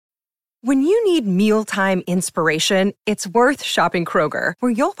When you need mealtime inspiration, it's worth shopping Kroger,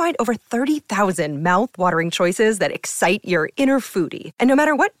 where you'll find over 30,000 mouth-watering choices that excite your inner foodie. And no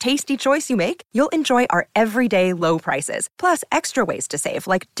matter what tasty choice you make, you'll enjoy our everyday low prices, plus extra ways to save,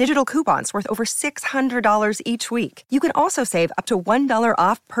 like digital coupons worth over $600 each week. You can also save up to $1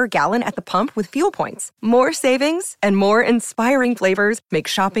 off per gallon at the pump with fuel points. More savings and more inspiring flavors make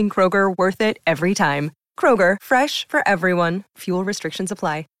shopping Kroger worth it every time. Kroger, fresh for everyone. Fuel restrictions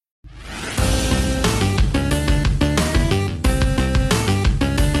apply.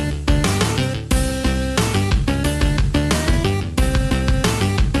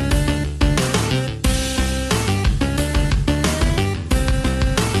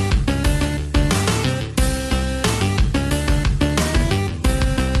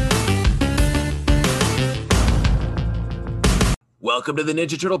 Welcome to the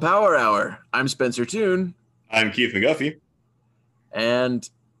Ninja Turtle Power Hour. I'm Spencer Toon. I'm Keith McGuffey. And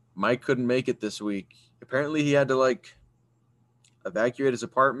Mike couldn't make it this week. Apparently he had to evacuate his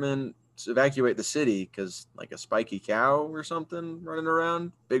apartment, evacuate the city because a spiky cow or something running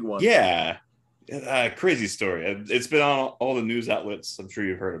around. Big one. Yeah. Crazy story. It's been on all the news outlets. I'm sure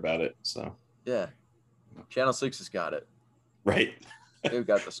you've heard about it. So yeah. Channel 6 has got it. Right. They've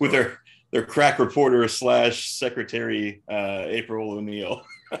got the story. With their crack reporter / secretary, April O'Neil.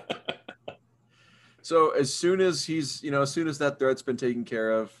 So as soon as that threat's been taken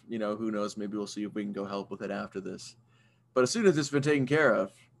care of, who knows, maybe we'll see if we can go help with it after this. But as soon as it's been taken care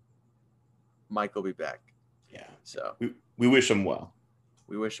of, Mike will be back. Yeah. So we wish him well.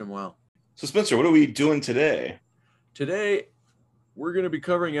 We wish him well. So Spencer, what are we doing today? Today, we're going to be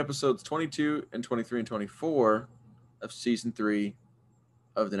covering episodes 22 and 23 and 24 of season 3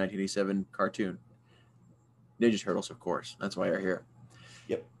 of the 1987 cartoon. Ninja Turtles, of course. That's why you're here.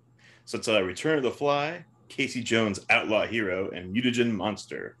 Yep. So it's Return of the Fly, Casey Jones, Outlaw Hero, and Mutagen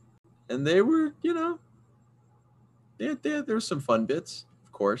Monster. And they were, there were some fun bits,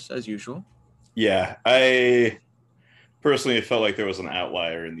 of course, as usual. Yeah, I personally felt like there was an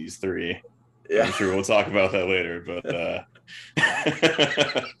outlier in these three. Yeah. I'm sure we'll talk about that later, but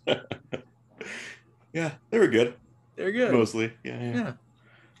yeah, they were good. They were good. Mostly, yeah.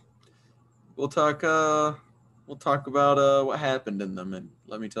 We'll talk about what happened in them, and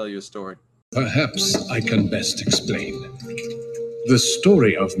let me tell you a story. Perhaps I can best explain. The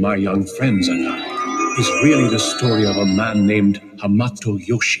story of my young friends and I is really the story of a man named Hamato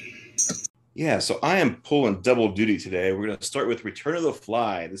Yoshi. Yeah, so I am pulling double duty today. We're going to start with Return of the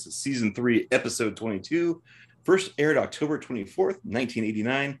Fly. This is Season 3, Episode 22. First aired October 24th,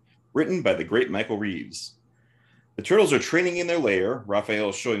 1989. Written by the great Michael Reeves. The Turtles are training in their lair. Raphael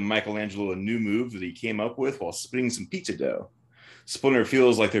is showing Michelangelo a new move that he came up with while spinning some pizza dough. Splinter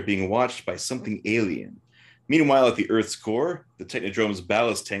feels like they're being watched by something alien. Meanwhile, at the Earth's core, the Technodrome's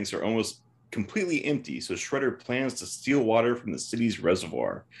ballast tanks are almost completely empty, so Shredder plans to steal water from the city's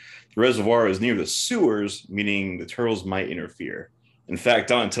reservoir. The reservoir is near the sewers, meaning the Turtles might interfere. In fact,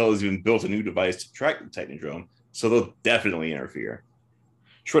 Donatello has even built a new device to track the Technodrome, so they'll definitely interfere.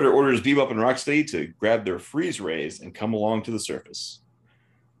 Shredder orders Bebop and Rocksteady to grab their freeze rays and come along to the surface.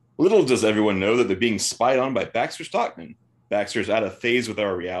 Little does everyone know that they're being spied on by Baxter Stockman. Baxter's out of phase with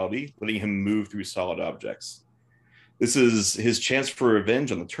our reality, letting him move through solid objects. This is his chance for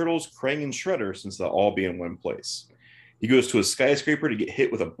revenge on the Turtles, Krang, and Shredder, since they'll all be in one place. He goes to a skyscraper to get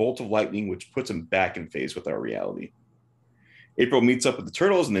hit with a bolt of lightning, which puts him back in phase with our reality. April meets up with the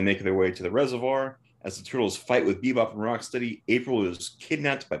Turtles, and they make their way to the reservoir. As the Turtles fight with Bebop and Rocksteady, April is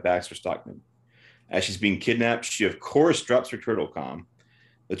kidnapped by Baxter Stockman. As she's being kidnapped, she of course drops her turtle comm.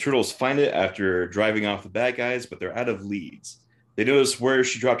 The Turtles find it after driving off the bad guys, but they're out of leads. They notice where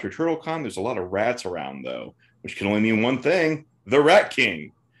she dropped her turtle comm. There's a lot of rats around, though, which can only mean one thing: the Rat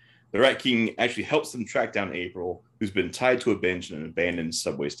King. The Rat King actually helps them track down April, who's been tied to a bench in an abandoned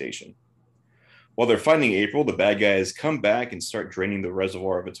subway station. While they're finding April, the bad guys come back and start draining the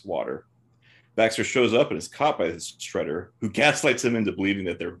reservoir of its water. Baxter shows up and is caught by this Shredder, who gaslights him into believing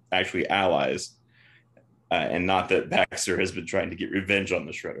that they're actually allies, and not that Baxter has been trying to get revenge on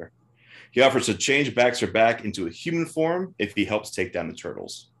the Shredder. He offers to change Baxter back into a human form if he helps take down the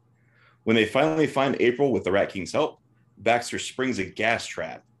Turtles. When they finally find April with the Rat King's help, Baxter springs a gas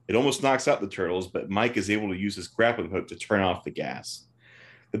trap. It almost knocks out the Turtles, but Mike is able to use his grappling hook to turn off the gas.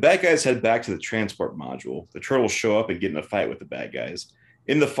 The bad guys head back to the transport module. The Turtles show up and get in a fight with the bad guys.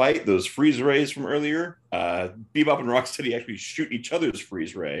 In the fight, those freeze rays from earlier, Bebop and Rocksteady actually shoot each other's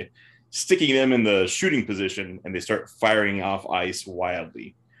freeze ray, sticking them in the shooting position, and they start firing off ice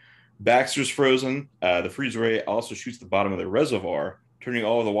wildly. Baxter's frozen. The freeze ray also shoots the bottom of the reservoir, turning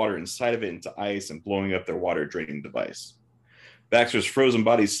all of the water inside of it into ice and blowing up their water draining device. Baxter's frozen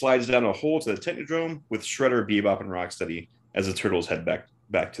body slides down a hole to the Technodrome, with Shredder, Bebop, and Rocksteady as the turtles head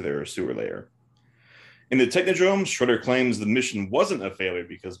back to their sewer lair. In the Technodrome, Shredder claims the mission wasn't a failure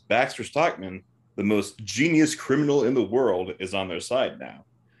because Baxter Stockman, the most genius criminal in the world, is on their side now.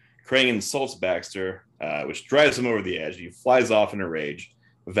 Krang insults Baxter, which drives him over the edge. He flies off in a rage,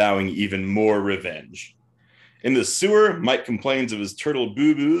 vowing even more revenge. In the sewer, Mike complains of his turtle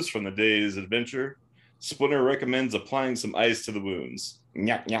boo-boos from the day's adventure. Splinter recommends applying some ice to the wounds.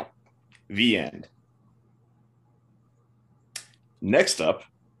 Nyap, nyap. The end. Next up,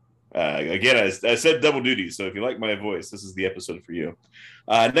 again, I said double duty, so if you like my voice, this is the episode for you.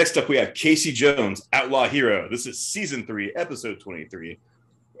 Next up, we have Casey Jones, Outlaw Hero. This is Season 3, Episode 23.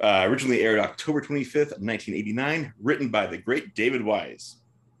 Originally aired October 25th, 1989, written by the great David Wise.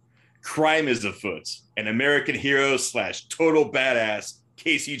 Crime is afoot. An American hero / total badass,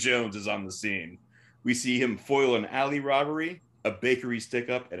 Casey Jones, is on the scene. We see him foil an alley robbery, a bakery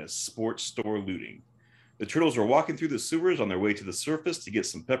stick-up, and a sports store looting. The turtles are walking through the sewers on their way to the surface to get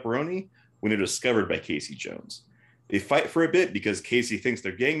some pepperoni when they're discovered by Casey Jones. They fight for a bit because Casey thinks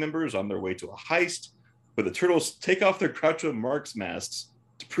they're gang members on their way to a heist, but the turtles take off their Groucho Marx masks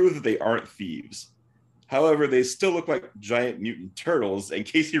to prove that they aren't thieves. However, they still look like giant mutant turtles, and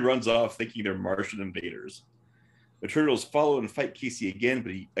Casey runs off thinking they're Martian invaders. The turtles follow and fight Casey again,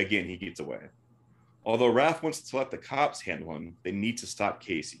 but he gets away. Although Raph wants to let the cops handle him, they need to stop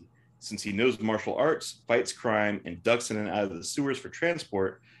Casey. Since he knows martial arts, fights crime, and ducks in and out of the sewers for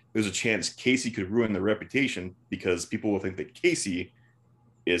transport, there's a chance Casey could ruin their reputation because people will think that Casey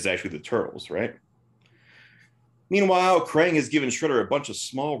is actually the turtles, right? Meanwhile, Krang has given Shredder a bunch of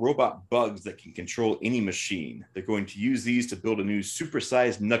small robot bugs that can control any machine. They're going to use these to build a new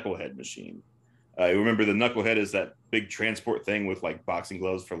supersized Knucklehead machine. You remember the Knucklehead is that big transport thing with like boxing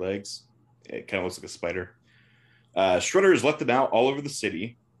gloves for legs? It kind of looks like a spider. Shredder has let them out all over the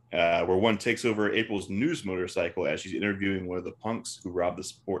city, where one takes over April's news motorcycle as she's interviewing one of the punks who robbed the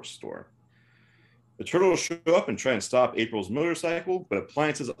sports store. The turtles show up and try and stop April's motorcycle, but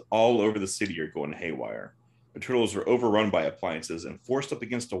appliances all over the city are going haywire. The turtles are overrun by appliances and forced up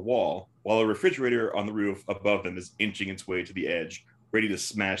against a wall, while a refrigerator on the roof above them is inching its way to the edge, ready to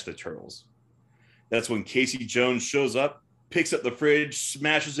smash the turtles. That's when Casey Jones shows up, picks up the fridge,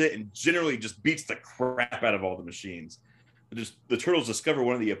 smashes it, and generally just beats the crap out of all the machines. The turtles discover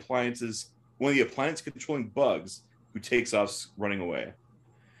one of the appliance controlling bugs, who takes off running away.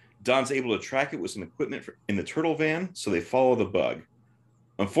 Don's able to track it with some equipment in the turtle van, so they follow the bug.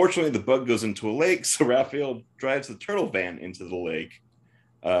 Unfortunately, the bug goes into a lake, so Raphael drives the turtle van into the lake.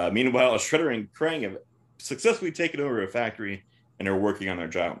 Meanwhile, Shredder and Krang have successfully taken over a factory and are working on their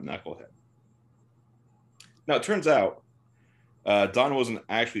giant Knucklehead. Now, it turns out Don wasn't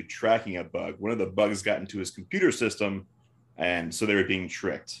actually tracking a bug. One of the bugs got into his computer system, and so they were being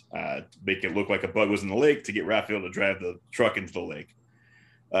tricked. Make it look like a bug was in the lake to get Raphael to drive the truck into the lake.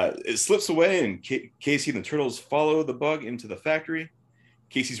 It slips away, and Casey and the turtles follow the bug into the factory.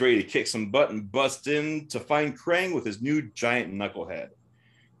 Casey's ready to kick some butt and bust in to find Krang with his new giant Knucklehead.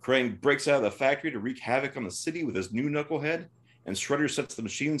 Krang breaks out of the factory to wreak havoc on the city with his new Knucklehead, and Shredder sets the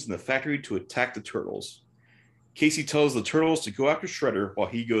machines in the factory to attack the turtles. Casey tells the turtles to go after Shredder while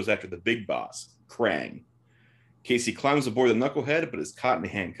he goes after the big boss, Krang. Casey climbs aboard the Knucklehead but is caught in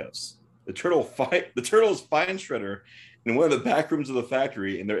handcuffs. The turtles find Shredder in one of the back rooms of the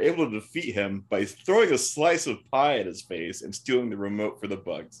factory, and they're able to defeat him by throwing a slice of pie at his face and stealing the remote for the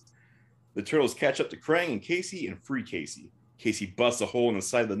bugs. The turtles catch up to Krang and Casey and free Casey. Casey busts a hole in the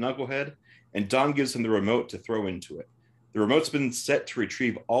side of the Knucklehead, and Don gives him the remote to throw into it. The remote's been set to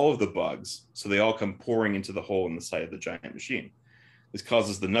retrieve all of the bugs, so they all come pouring into the hole in the side of the giant machine. This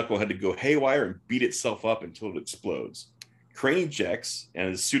causes the Knucklehead to go haywire and beat itself up until it explodes. Krang ejects, and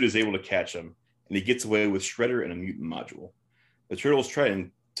his suit is able to catch him, and he gets away with Shredder and a mutant module. The turtles try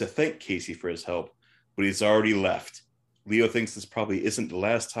to thank Casey for his help, but he's already left. Leo thinks this probably isn't the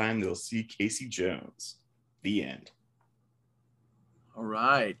last time they'll see Casey Jones. The end. All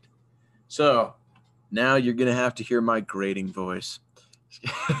right. So now you're going to have to hear my grating voice.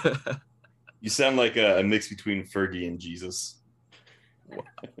 You sound like a mix between Fergie and Jesus.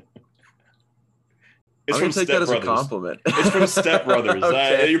 I'm going to take that as a compliment. It's from Step Brothers.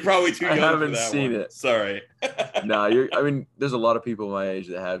 Okay. You're probably too young for that. I haven't seen it. Sorry. No, there's a lot of people my age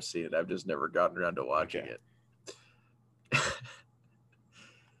that have seen it. I've just never gotten around to watching it.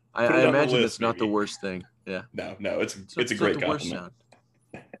 I imagine it's not the worst thing. Yeah. No, it's a great compliment.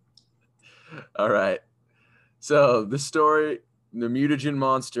 All right. So the story, The Mutagen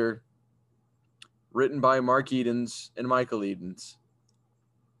Monster, written by Mark Edens and Michael Edens.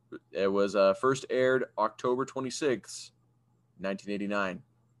 It was first aired October 26th, 1989.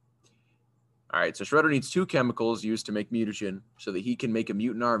 All right, so Shredder needs 2 chemicals used to make mutagen so that he can make a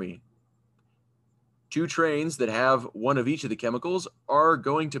mutant army. 2 trains that have one of each of the chemicals are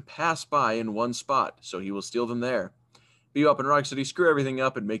going to pass by in one spot, so he will steal them there. Bebop and Rocksteady screw everything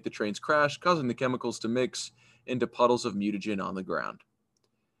up and make the trains crash, causing the chemicals to mix into puddles of mutagen on the ground.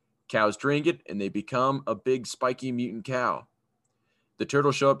 Cows drink it, and they become a big spiky mutant cow. The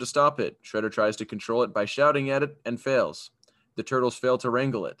turtles show up to stop it. Shredder tries to control it by shouting at it and fails. The turtles fail to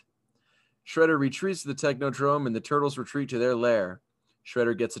wrangle it. Shredder retreats to the Technodrome, and the turtles retreat to their lair.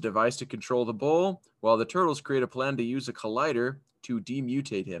 Shredder gets a device to control the bull, while the turtles create a plan to use a collider to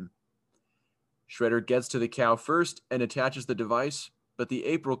demutate him. Shredder gets to the cow first and attaches the device, but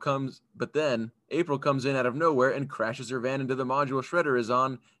then April comes in out of nowhere and crashes her van into the module Shredder is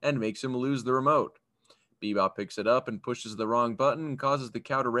on and makes him lose the remote. Bebop picks it up and pushes the wrong button and causes the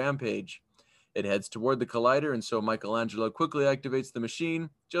cow to rampage. It heads toward the collider, and so Michelangelo quickly activates the machine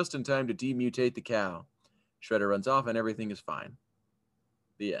just in time to demutate the cow. Shredder runs off and everything is fine.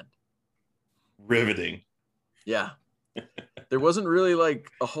 The end. Riveting. Yeah. There wasn't really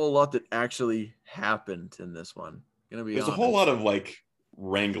like a whole lot that actually happened in this one. There's a whole lot of like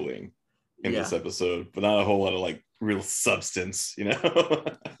wrangling in this episode, but not a whole lot of like real substance, you know?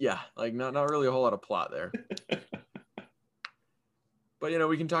 Yeah, like not really a whole lot of plot there. But,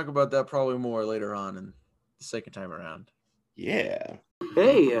 we can talk about that probably more later on in the second time around. Yeah.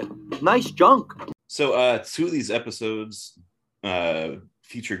 Hey, nice junk. So 2 of these episodes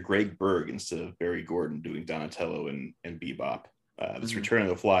feature Greg Berg instead of Barry Gordon doing Donatello and Bebop. This Return of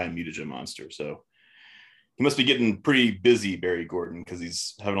the Fly and Mutagen Monster. So he must be getting pretty busy, Barry Gordon, because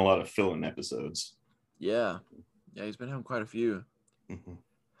he's having a lot of fill-in episodes. Yeah. Yeah, he's been having quite a few. Mm-hmm.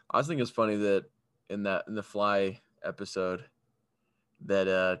 I was thinking it's funny that in the Fly episode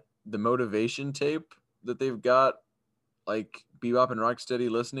that the motivation tape that they've got, like Bebop and Rocksteady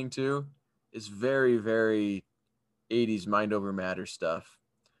listening to, is very, very 80s mind over matter stuff.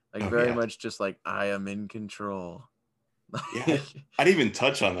 Like very much just like, I am in control. Yeah, I didn't even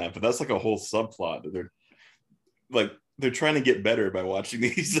touch on that, but that's like a whole subplot that they're trying to get better by watching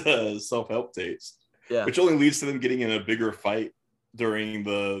these self-help tapes. Yeah, which only leads to them getting in a bigger fight during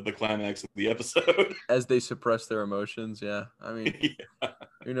the climax of the episode as they suppress their emotions. Yeah, I mean,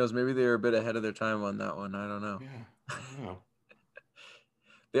 Who knows? Maybe they were a bit ahead of their time on that one. I don't know. Yeah, I don't know.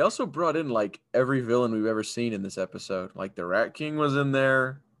 They also brought in like every villain we've ever seen in this episode. Like the Rat King was in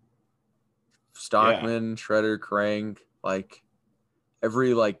there, Stockman, Shredder, Krang, like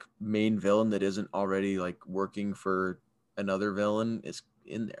every like main villain that isn't already like working for another villain is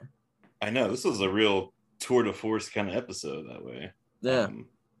in there. I know, this was a real tour de force kind of episode that way. Yeah.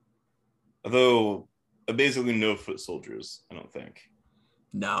 Although basically no foot soldiers, I don't think.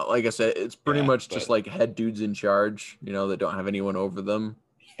 No, like I said, it's pretty much just like head dudes in charge, that don't have anyone over them.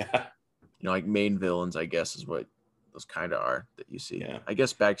 Yeah. Like main villains, I guess, is what those kind of are that you see. Yeah. I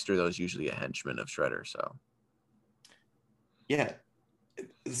guess Baxter, though, is usually a henchman of Shredder, so. Yeah.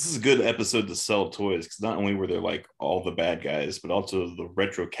 This is a good episode to sell toys, because not only were there like all the bad guys, but also the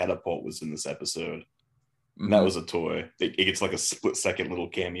retro catapult was in this episode. And that was a toy. It gets like a split-second little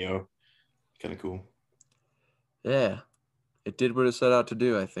cameo. Kind of cool. Yeah. It did what it set out to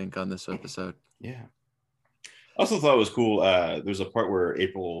do, I think, on this episode. Yeah. I also thought it was cool. There's a part where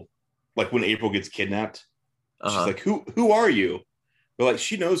April, like when April gets kidnapped, she's like, who are you? But like,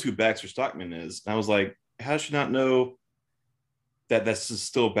 she knows who Baxter Stockman is. And I was like, how does she not know that that's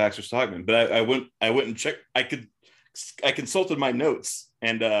still Baxter Stockman? But I went and checked. I consulted my notes,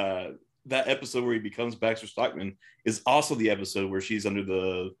 and that episode where he becomes Baxter Stockman is also the episode where she's under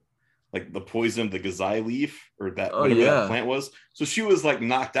the poison of the gazai leaf, or that whatever that plant was. So she was like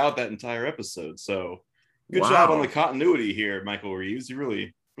knocked out that entire episode. So good job on the continuity here, Michael Reeves. You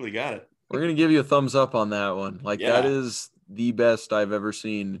really, really got it. We're gonna give you a thumbs up on that one. That is the best I've ever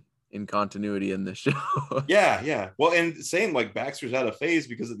seen in continuity in this show. Yeah. Well, and same, like Baxter's out of phase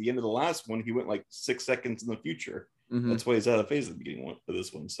because at the end of the last one, he went like 6 seconds in the future. That's why he's out of phase at the beginning of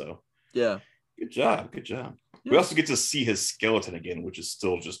this one. So yeah, good job. Yeah. We also get to see his skeleton again, which is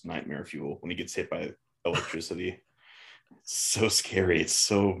still just nightmare fuel when he gets hit by electricity. So scary. It's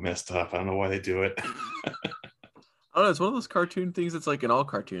so messed up. I don't know why they do it. I don't know. It's one of those cartoon things that's like in all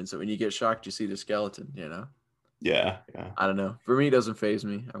cartoons that when you get shocked, you see the skeleton, Yeah. I don't know. For me, it doesn't faze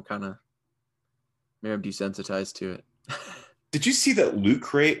me. Maybe I'm desensitized to it. Did you see that Loot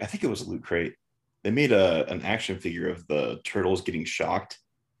Crate? I think it was Loot Crate. They made an action figure of the turtles getting shocked,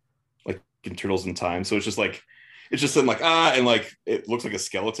 like in Turtles in Time. So it's just them like, and like it looks like a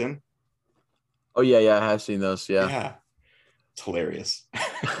skeleton. Oh yeah, I have seen those. Yeah. It's hilarious.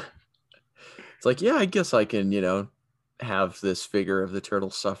 It's like, I guess I can, have this figure of the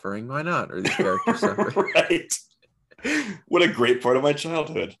turtle suffering. Why not? Or these characters suffering. Right. What a great part of my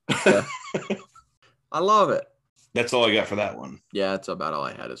childhood. Yeah. I love it. That's all I got for that one. Yeah, that's about all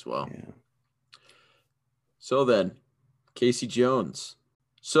I had as well. Yeah. So then, Casey Jones.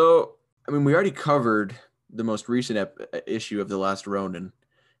 So, I mean, we already covered the most recent issue of The Last Ronin.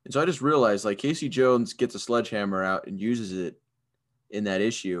 And so I just realized, like, Casey Jones gets a sledgehammer out and uses it in that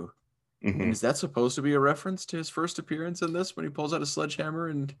issue. Mhm. And is that supposed to be a reference to his first appearance in this when he pulls out a sledgehammer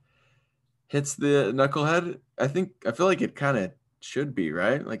and hits the knucklehead? I feel like it kind of should be,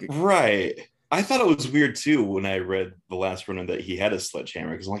 right? Like, Right. I thought it was weird too when I read The Last Ronin that he had a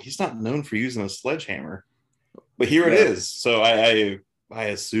sledgehammer, because like he's not known for using a sledgehammer, but here it is. So I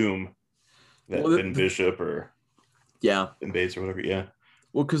assume that Ben Bishop or Ben Bates or whatever. Yeah.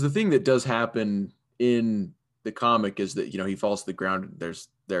 Well, because the thing that does happen in the comic is that, you know, he falls to the ground. There's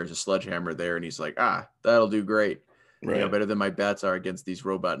a sledgehammer there, and he's like, that'll do great. Right. You know, better than my bats are against these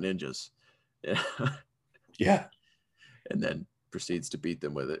robot ninjas. Yeah. Yeah. And then proceeds to beat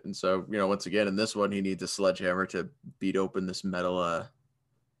them with it. And so, you know, once again, in this one, he needs a sledgehammer to beat open this metal,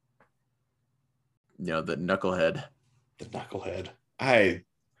 the knucklehead. The knucklehead. I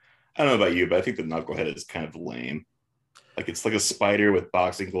don't know about you, but I think the knucklehead is kind of lame. Like it's like a spider with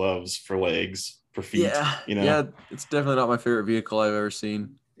boxing gloves for legs, for feet. Yeah. You know? Yeah. It's definitely not my favorite vehicle I've ever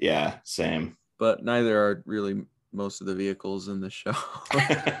seen. Yeah. Same. But neither are really most of the vehicles in the show.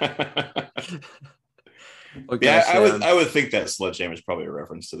 Yeah, I would think that sledgehammer is probably a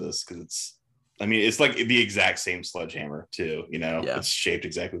reference to this, because it's like the exact same sledgehammer too. You know, It's shaped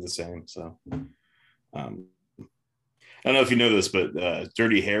exactly the same. So, I don't know if you know this, but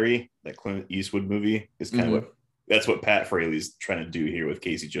Dirty Harry, that Clint Eastwood movie, is kind of that's what Pat Fraley's trying to do here with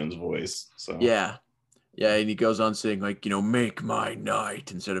Casey Jones' voice. So yeah, and he goes on saying like, make my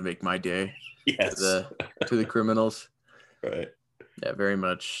night instead of make my day. Yes, to the criminals. Right. Yeah, very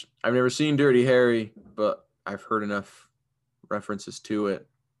much. I've never seen Dirty Harry, but I've heard enough references to it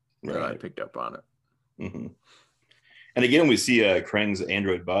that I picked up on it. Mm-hmm. And again, we see Krang's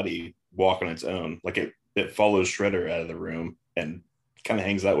android body walk on its own. Like it follows Shredder out of the room and kind of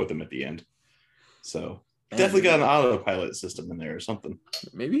hangs out with him at the end. So definitely got an autopilot system in there or something.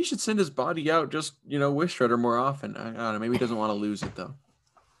 Maybe he should send his body out just, with Shredder more often. I don't know. Maybe he doesn't want to lose it, though.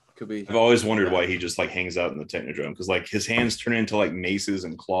 Could be. I've always wondered why he just like hangs out in the Technodrome, because like his hands turn into like maces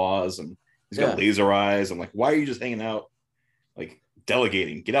and claws, and he's got laser eyes. I'm like, why are you just hanging out, like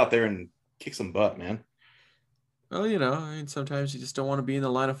delegating? Get out there and kick some butt, man. Well, sometimes you just don't want to be in the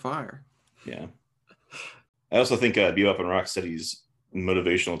line of fire. Yeah. I also think Bebop and Rocksteady's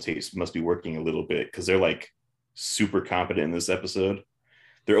motivational tapes must be working a little bit, because they're like super competent in this episode.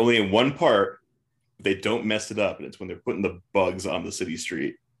 They're only in one part. They don't mess it up, and it's when they're putting the bugs on the city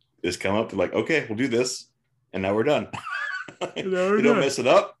street. They just come up, they're like, okay, we'll do this, and now we're done. They don't mess it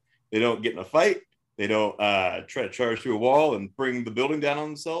up. They don't get in a fight. They don't try to charge through a wall and bring the building down on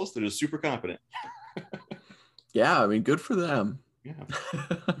themselves. They're just super competent. Yeah, I mean, good for them. Yeah.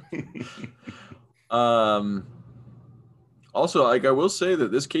 Also, like, I will say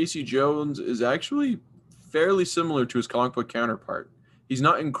that this Casey Jones is actually fairly similar to his comic book counterpart. He's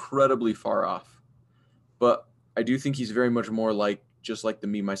not incredibly far off, but I do think he's very much more just like the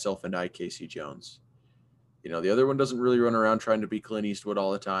Me, Myself, and I Casey Jones. The other one doesn't really run around trying to be Clint Eastwood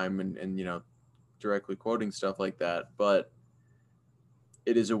all the time and directly quoting stuff like that, but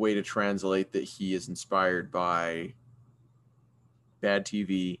it is a way to translate that he is inspired by bad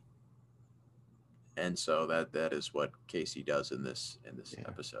TV. And so that is what Casey does in this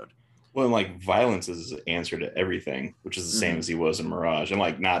episode. Well, and like violence is the answer to everything, which is the same as he was in Mirage, and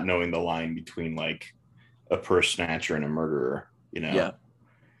like not knowing the line between like a purse snatcher and a murderer, Yeah.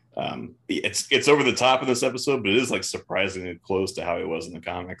 It's over the top in this episode, but it is like surprisingly close to how it was in the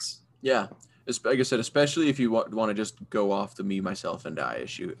comics. Yeah. Like I said, especially if you want to just go off the Me, Myself, and I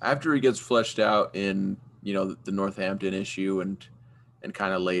issue. After he gets fleshed out in, the Northampton issue and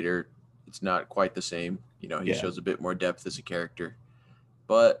kind of later, it's not quite the same. He shows a bit more depth as a character.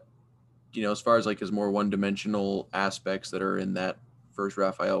 But, as far as like his more one-dimensional aspects that are in that first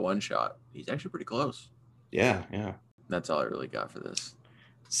Raphael one-shot, he's actually pretty close. Yeah. That's all I really got for this.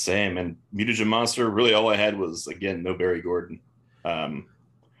 Same. And Mutagen Monster, really all I had was, again, no Barry Gordon.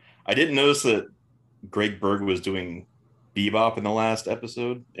 I didn't notice that Greg Berg was doing Bebop in the last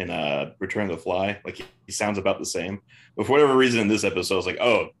episode in Return of the Fly. Like he sounds about the same. But for whatever reason in this episode, I was like,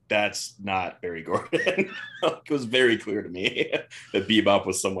 oh, that's not Barry Gordon. It was very clear to me that Bebop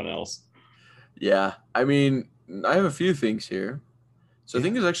was someone else. Yeah. I mean, I have a few things here. So I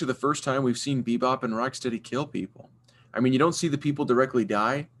think it's actually the first time we've seen Bebop and Rocksteady kill people. I mean, you don't see the people directly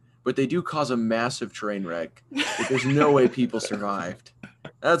die, but they do cause a massive train wreck. Like, there's no way people survived.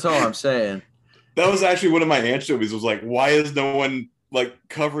 That's all I'm saying. That was actually one of my anchovies. Was like, why is no one like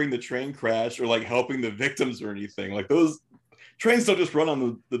covering the train crash or like helping the victims or anything? Like those trains don't just run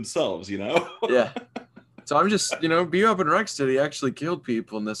on themselves, you know? Yeah. So I'm just, Be Up and Rocksteady actually killed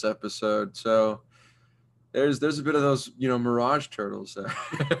people in this episode. So there's a bit of those, Mirage turtles there.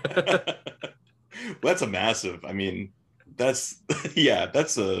 Well, that's a massive. I mean, that's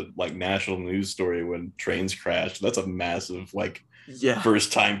a like national news story when trains crash. That's a massive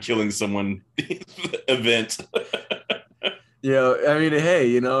first time killing someone event. I mean,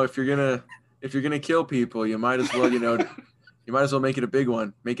 hey, if you're gonna kill people, you might as well make it a big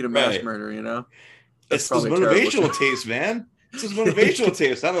one, make it a mass murder. It's those motivational tapes, man. It's those motivational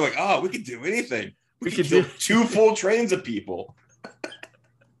tapes. Now they're like, oh, we could do anything. We could kill 2 full trains of people.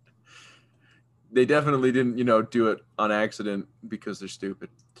 They definitely didn't, do it on accident because they're stupid.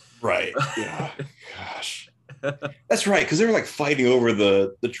 Right. Yeah. Gosh. That's right, because they were like fighting over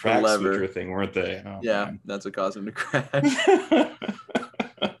the track switcher thing, weren't they? Oh, yeah, man. That's what caused them to crash.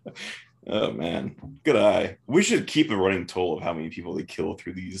 Oh man, good eye. We should keep a running toll of how many people they kill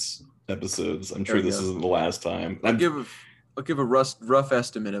through these episodes. I'm sure this isn't the last time. I'll give a rough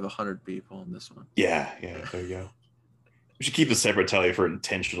estimate of 100 people in this one. Yeah, there you go. We should keep a separate tally for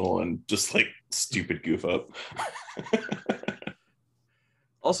intentional and just like stupid goof up.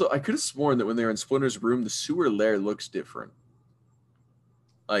 Also, I could have sworn that when they were in Splinter's room, the sewer lair looks different.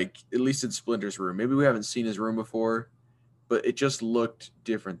 Like, at least in Splinter's room. Maybe we haven't seen his room before, but it just looked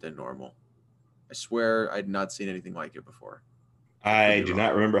different than normal. I swear I'd not seen anything like it before. I do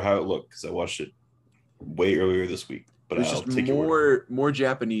not remember how it looked because I watched it way earlier this week. But there's just more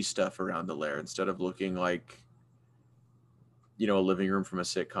Japanese stuff around the lair instead of looking like, a living room from a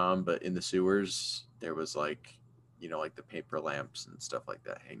sitcom, but in the sewers, there was like the paper lamps and stuff like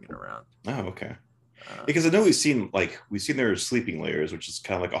that hanging around. Oh, okay. Because I know we've seen their sleeping layers, which is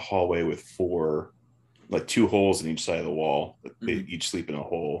kind of like a hallway with 2 holes in each side of the wall. They each sleep in a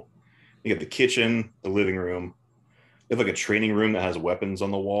hole. You got the kitchen, the living room. They have like a training room that has weapons on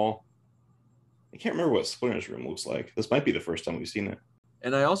the wall. I can't remember what Splinter's room looks like. This might be the first time we've seen it.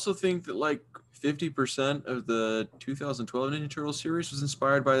 And I also think that 50% of the 2012 Ninja Turtles series was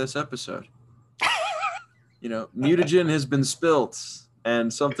inspired by this episode. Mutagen has been spilt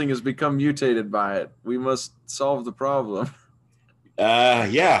and something has become mutated by it. We must solve the problem.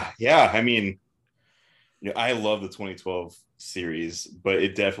 Yeah. I mean, I love the 2012 series, but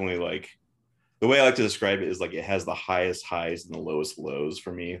it definitely the way I like to describe it is it has the highest highs and the lowest lows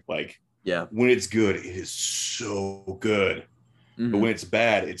for me. When it's good, it is so good. Mm-hmm. But when it's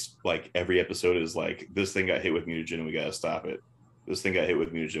bad, it's every episode is this thing got hit with mutagen and we got to stop it. This thing got hit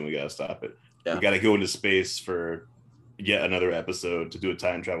with mutagen, we got to stop it. Yeah. We got to go into space for yet another episode to do a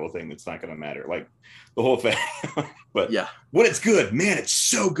time travel thing that's not going to matter. The whole thing. But yeah, when it's good, man, it's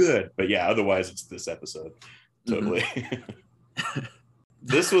so good. But yeah, otherwise it's this episode. Totally. Mm-hmm.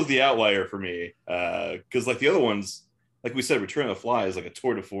 This was the outlier for me. Because the other ones, like we said, Return of the Fly is a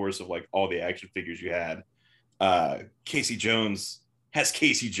tour de force of all the action figures you had. Casey Jones has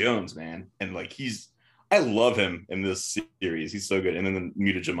Casey Jones, man. And I love him in this series. He's so good. And then the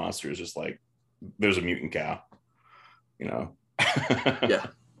mutagen monster is just there's a mutant cow, Yeah.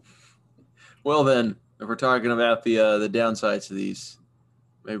 Well, then, if we're talking about the downsides to these,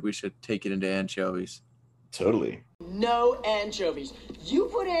 maybe we should take it into anchovies. Totally. No anchovies. You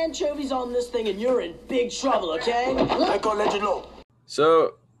put anchovies on this thing and you're in big trouble, okay?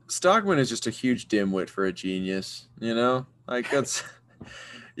 So, Stockman is just a huge dimwit for a genius, that's...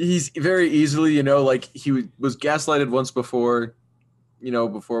 He's very easily, he was gaslighted once before,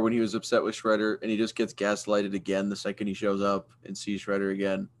 before when he was upset with Shredder, and he just gets gaslighted again the second he shows up and sees Shredder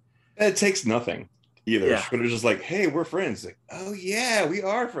again. It takes nothing either. Yeah. Shredder's just hey, we're friends. Oh yeah, we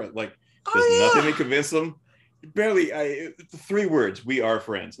are friends. There's nothing to convince them. Barely, 3 words, we are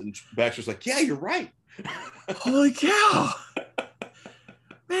friends. And Baxter's yeah, you're right. Holy cow.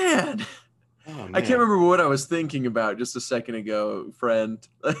 Man. Oh, man. I can't remember what I was thinking about just a second ago, friend.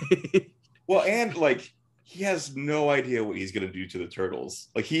 Well, and he has no idea what he's gonna do to the turtles.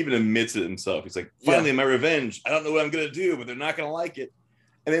 He even admits it himself. He's finally, my revenge. I don't know what I'm gonna do, but they're not gonna like it.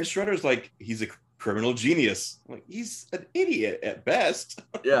 And then Shredder's he's a criminal genius. He's an idiot at best.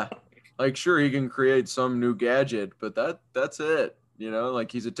 Yeah. Sure, he can create some new gadget, but that's it.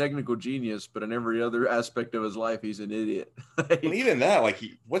 He's a technical genius, but in every other aspect of his life, he's an idiot. And even that,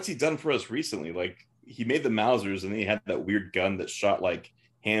 what's he done for us recently? He made the Mausers, and then he had that weird gun that shot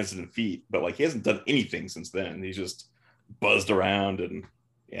hands and feet, but he hasn't done anything since then. He's just buzzed around, and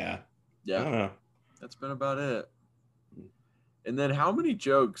yeah. I don't know. That's been about it. And then how many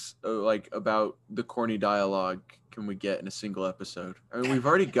jokes like about the corny dialogue can we get in a single episode? I mean, we've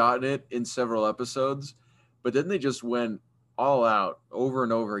already gotten it in several episodes, but then they just went all out over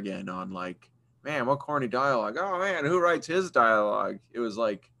and over again on like, man, what corny dialogue? Oh man, who writes his dialogue? It was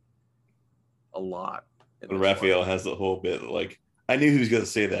like a lot. When Raphael has the whole bit like, I knew he was going to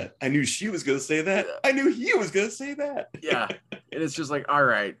say that. I knew she was going to say that. I knew he was going to say that. Yeah. And it's just like, all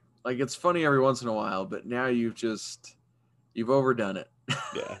right, like it's funny every once in a while, but now you've overdone it.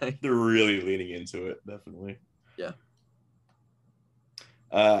 Yeah. They're really leaning into it. Definitely. Yeah.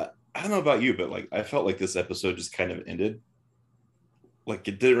 I don't know about you, but like, I felt like this episode just kind of ended. Like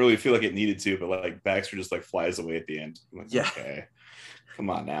it didn't really feel like it needed to, but like Baxter just like flies away at the end. I'm like, yeah. Okay, come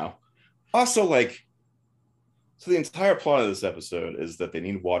on now. Also, like, so the entire plot of this episode is that they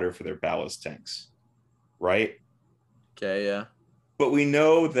need water for their ballast tanks, right? Okay, yeah. But we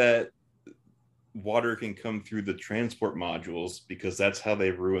know that water can come through the transport modules because that's how they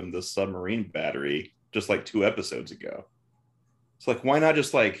ruined the submarine battery just like 2 episodes ago. It's like, why not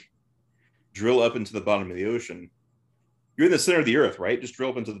just like drill up into the bottom of the ocean? You're in the center of the earth, right? Just drill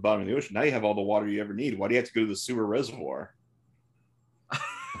up into the bottom of the ocean. Now you have all the water you ever need. Why do you have to go to the sewer reservoir?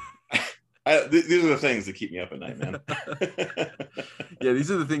 These are the things that keep me up at night, man. Yeah,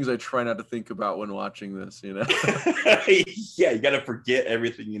 these are the things I try not to think about when watching this, you know? Yeah, you got to forget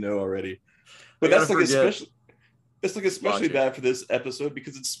everything you know already. But that's like especially bad for this episode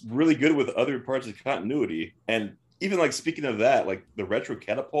because it's really good with other parts of continuity. And even like speaking of that, like the retro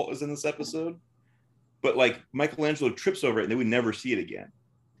catapult is in this episode, but like Michelangelo trips over it and then we never see it again.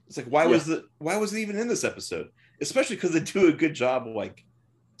 It's like, why was it even in this episode? Especially because they do a good job of like,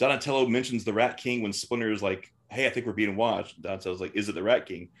 Donatello mentions the Rat King when Splinter is like, hey, I think we're being watched. Donatello's like, is it the Rat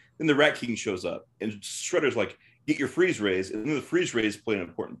King? Then the Rat King shows up and Shredder's like, get your freeze rays. And then the freeze rays play an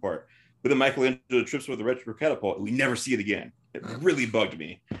important part. But then Michelangelo trips over the retro catapult and we never see it again. It really bugged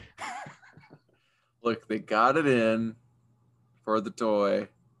me. Look, they got it in for the toy.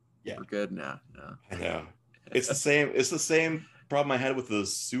 Yeah. We're good now. No. I know. It's the same problem I had with the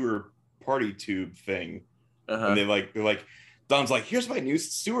sewer party tube thing. And they're like, Don's like, here's my new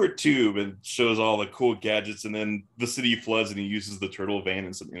sewer tube and shows all the cool gadgets. And then the city floods and he uses the turtle van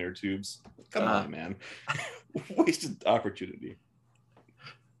and some inner tubes. Come on, man. Wasted opportunity.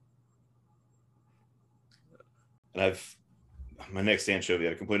 And my next anchovy,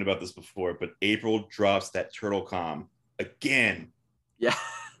 I've complained about this before, but April drops that turtle comm again. Yeah.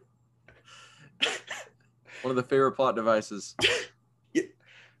 One of the favorite plot devices. Yeah.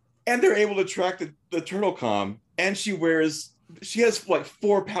 And they're able to track the turtle comm, and she has like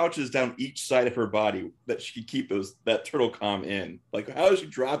 4 pouches down each side of her body that she can keep that turtle comm in. Like, how is she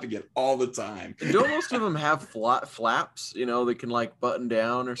dropping it all the time? Don't most of them have flaps, you know, that can like button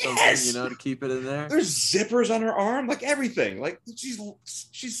down or something, you know, to keep it in there? There's zippers on her arm, like everything. Like she's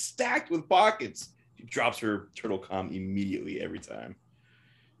stacked with pockets. She drops her turtle comm immediately every time.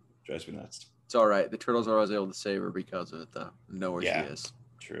 Drives me nuts. It's all right. The turtles are always able to save her because of it, though. Know where she is.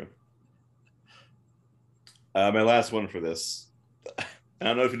 True. My last one for this. I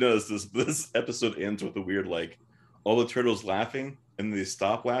don't know if you noticed this, but this episode ends with a weird, like, all the turtles laughing, and they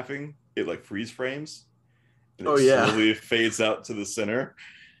stop laughing. It, like, freeze frames. And it slowly fades out to the center.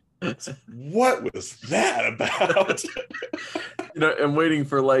 What was that about? You know, I'm waiting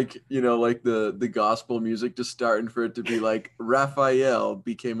for, like, you know, like the gospel music to start and for it to be like, Raphael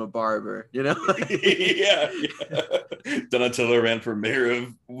became a barber, you know? Yeah. Donatello ran for mayor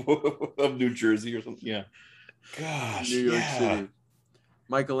of New Jersey or something. Yeah. Gosh. New York City.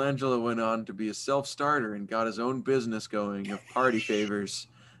 Michelangelo went on to be a self-starter and got his own business going of party favors,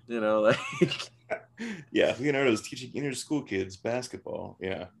 you know, like. Yeah, Leonardo was teaching inner school kids basketball.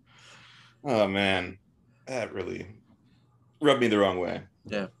 Yeah. Oh, man. That really rubbed me the wrong way.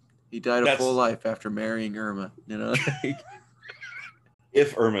 Yeah. He died a full life after marrying Irma, you know?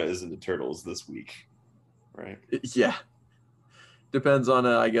 If Irma is into turtles this week, right? Yeah. Depends on,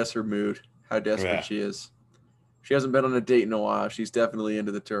 I guess, her mood, how desperate she is. She hasn't been on a date in a while. She's definitely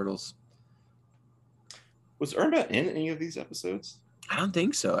into the turtles. Was Irma in any of these episodes? I don't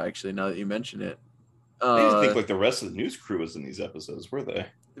think so, actually, now that you mention it. I didn't think like the rest of the news crew was in these episodes, were they?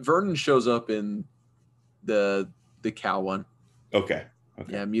 Vernon shows up in the cow one. Okay.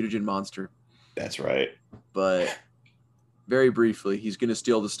 Yeah, mutagen monster. That's right. But very briefly, he's going to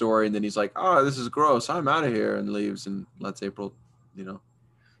steal the story, and then he's like, oh, this is gross. I'm out of here, and leaves and lets April, you know.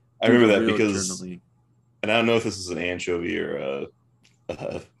 I remember that because, and I don't know if this is an anchovy or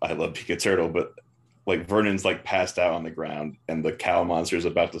I Love Pika Turtle, but like Vernon's like passed out on the ground, and the cow monster is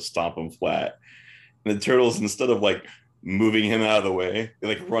about to stomp him flat. And the turtles, instead of like moving him out of the way. They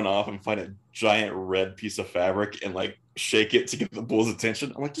like run off and find a giant red piece of fabric and like shake it to get the bull's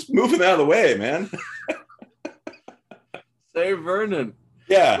attention. I'm like, just move him out of the way, man. Save Vernon.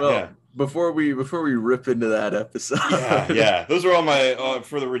 Yeah, Well, yeah. Before we rip into that episode. Yeah. Those are all my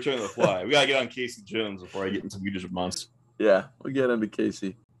for the Return of the Fly. We gotta get on Casey Jones before I get into Mutage of Monster. Yeah, we'll get into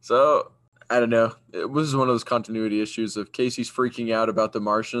Casey. So I don't know. It was one of those continuity issues of Casey's freaking out about the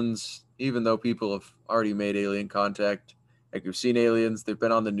Martians, even though people have already made alien contact. Like, we've seen aliens, they've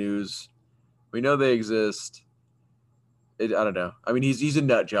been on the news. We know they exist. I don't know. I mean, he's a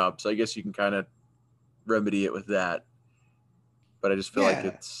nut job, so I guess you can kind of remedy it with that. But I just feel like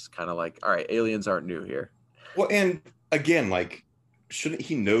it's kind of like, all right, aliens aren't new here. Well, and again, like, shouldn't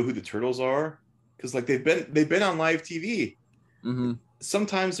he know who the turtles are? Because like they've been on live TV. Mm-hmm.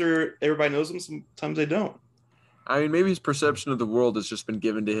 Sometimes everybody knows them, sometimes they don't. I mean, maybe his perception of the world has just been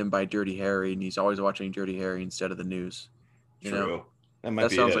given to him by Dirty Harry, and he's always watching Dirty Harry instead of the news. You know?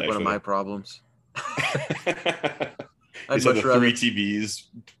 That sounds like one of my problems. I'd much rather 3 TVs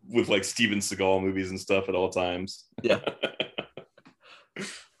with like Steven Seagal movies and stuff at all times. Yeah.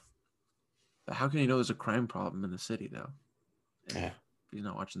 But how can you know there's a crime problem in the city, though? If he's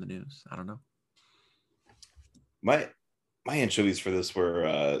not watching the news. I don't know. My anchovies for this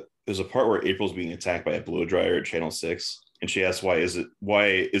were there's a part where April's being attacked by a blow dryer at Channel 6, and she asks why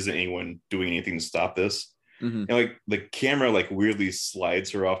isn't anyone doing anything to stop this? Mm-hmm. And like the camera like weirdly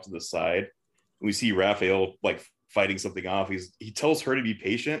slides her off to the side. And we see Raphael like fighting something off. He tells her to be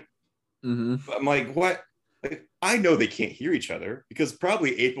patient. Mm-hmm. I'm like, what? Like, I know they can't hear each other because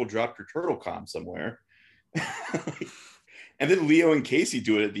probably April dropped her turtle comm somewhere. And then Leo and Casey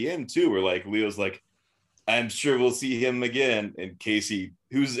do it at the end too, where like Leo's like, I'm sure we'll see him again. And Casey,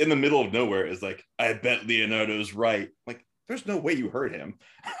 who's in the middle of nowhere, is like, I bet Leonardo's right. Like, there's no way you heard him.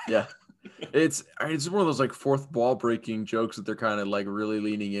 Yeah. It's one of those like fourth wall breaking jokes that they're kind of like really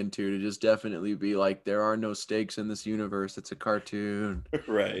leaning into to just definitely be like, there are no stakes in this universe. It's a cartoon.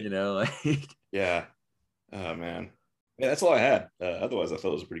 Right. You know, like. Yeah. Oh, man. Yeah, that's all I had. Otherwise, I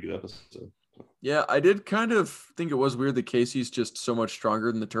thought it was a pretty good episode. Yeah, I did kind of think it was weird that Casey's just so much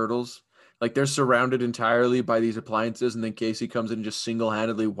stronger than the Turtles. Like, they're surrounded entirely by these appliances, and then Casey comes in and just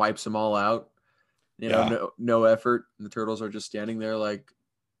single-handedly wipes them all out. You know, no effort. And the Turtles are just standing there like,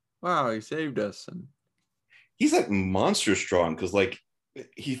 wow, he saved us. And he's like monster strong because, like,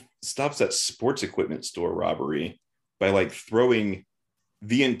 he stops that sports equipment store robbery by, like, throwing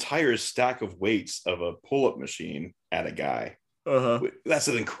the entire stack of weights of a pull-up machine at a guy. That's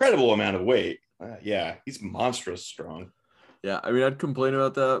an incredible amount of weight. Yeah, he's monstrous strong. Yeah, I mean, I'd complain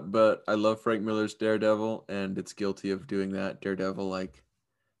about that, but I love Frank Miller's Daredevil, and it's guilty of doing that. Daredevil, like,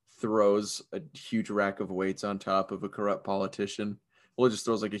 throws a huge rack of weights on top of a corrupt politician. Well, it just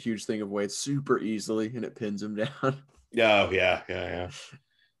throws, like, a huge thing of weights super easily, and it pins him down. Yeah.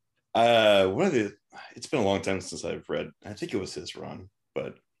 It's been a long time since I've read, I think it was his run,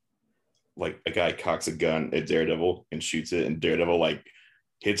 but like a guy cocks a gun at Daredevil and shoots it, and Daredevil like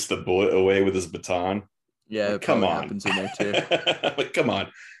hits the bullet away with his baton. Yeah, like, come on, happens in there too. Like, come on.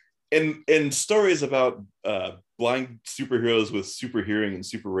 And stories about blind superheroes with super hearing and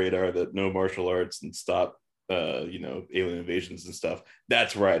super radar that know martial arts and stop alien invasions and stuff.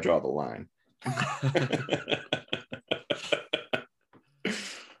 That's where I draw the line.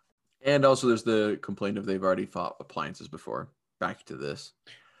 And also there's the complaint of they've already fought appliances before. Back to this.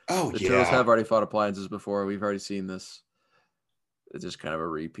 Oh, the Turtles have already fought appliances before. We've already seen this. It's just kind of a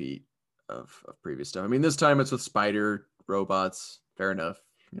repeat of previous stuff. I mean, this time it's with spider robots. Fair enough.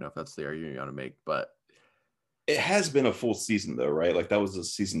 You know, if that's the argument you want to make. But it has been a full season, though, right? Like, that was a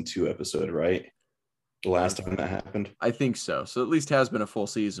season 2 episode, right? The last time that happened. I think so. So at least has been a full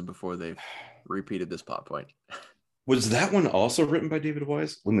season before they've repeated this plot point. Was that one also written by David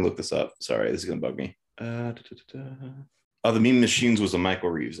Wise? Let me look this up. Sorry, this is going to bug me. Oh, the Mean Machines was a Michael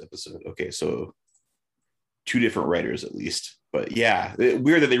Reeves episode. Okay, so 2 different writers at least. But yeah,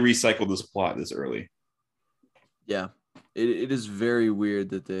 weird that they recycled this plot this early. Yeah, it is very weird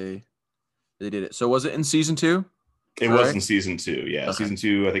that they did it. So was it in season 2? It was in season 2. Yeah, okay. Season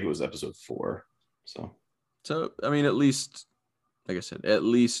 2. I think it was episode 4. So I mean, at least, like I said, at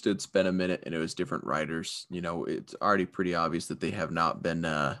least it's been a minute and it was different writers. You know, it's already pretty obvious that they have not been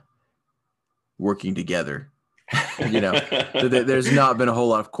working together. You know, there's not been a whole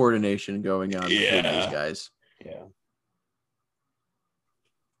lot of coordination going on between these guys. Yeah.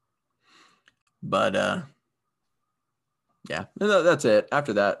 But yeah, that's it.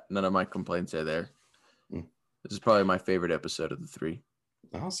 After that, none of my complaints are there. This is probably my favorite episode of the 3.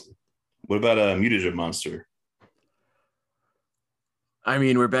 Awesome. What about Mutage of Monster? I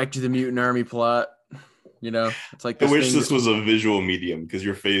mean, we're back to the mutant army plot. It's like I this wish thing this was a visual medium because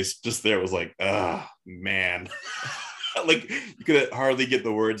your face just there was like, man. Like you could hardly get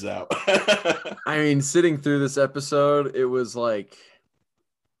the words out. I mean, sitting through this episode, it was like,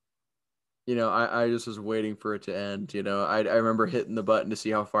 I just was waiting for it to end. I remember hitting the button to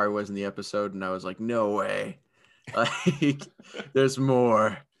see how far I was in the episode, and I was like, no way. Like, there's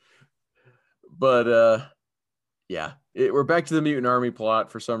more. But yeah, we're back to the mutant army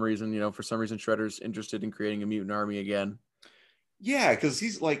plot for some reason. For some reason, Shredder's interested in creating a mutant army again. Yeah, because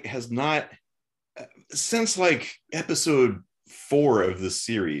he's like has not since like episode 4 of this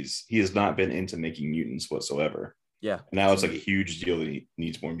series, he has not been into making mutants whatsoever. Yeah. Now it's like a huge deal that he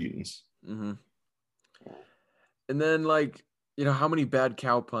needs more mutants. Mm-hmm. And then how many bad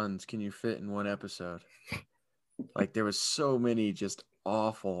cow puns can you fit in one episode? Like there was so many just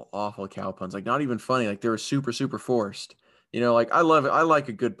awful cow puns. Like not even funny. Like they were super, super forced. I love it. I like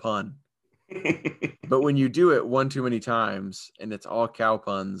a good pun. But when you do it one too many times and it's all cow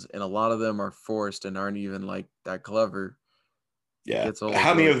puns and a lot of them are forced and aren't even like that clever. Yeah.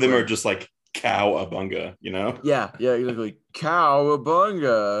 How many of them are just like cowabunga, Yeah, exactly. Cowabunga.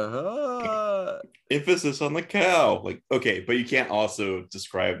 Emphasis on the cow. Like, okay, but you can't also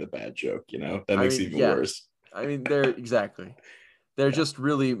describe the bad joke, That makes it even worse. I mean, they're just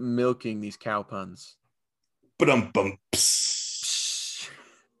really milking these cow puns.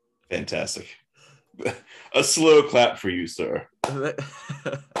 Fantastic. A slow clap for you, sir.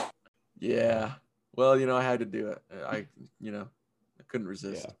 Yeah. Well, I had to do it. I couldn't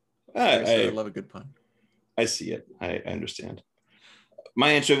resist. Yeah. I love a good pun. I see it. I understand. My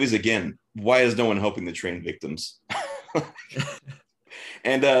anchovies again. Why is no one helping the train victims?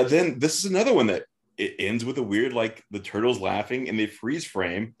 And then this is another one that it ends with a weird, like the turtles laughing and they freeze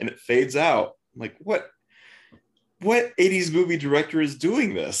frame and it fades out. Like what 80s movie director is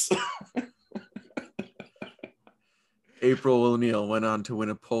doing this? April O'Neil went on to win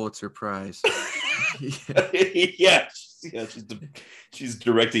a Pulitzer Prize. Yeah, she's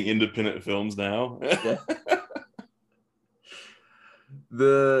directing independent films now. Yeah.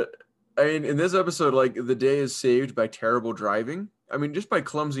 In this episode, like the day is saved by terrible driving. I mean, just by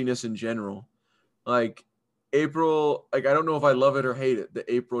clumsiness in general. Like April, I don't know if I love it or hate it. That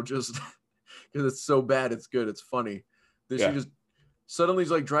April just because it's so bad, it's good, it's funny. That she just suddenly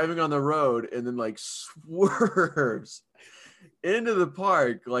is like driving on the road and then like swerves into the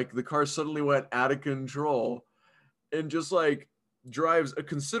park, like the car suddenly went out of control and just like drives a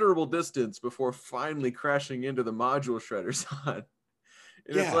considerable distance before finally crashing into the module shredder's on.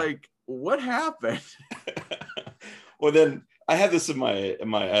 And it's like, what happened? Well, then I have this in my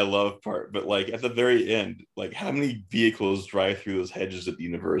I love part, but like at the very end, like how many vehicles drive through those hedges at the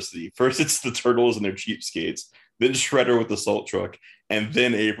university? First, it's the turtles and their cheapskates, then Shredder with the salt truck, and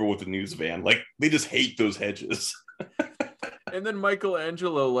then April with the news van. Like they just hate those hedges. And then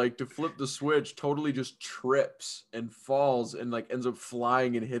Michelangelo, like to flip the switch, totally just trips and falls and like ends up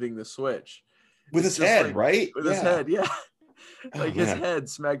flying and hitting the switch with his head, like, right? With his head, yeah. Like his man. head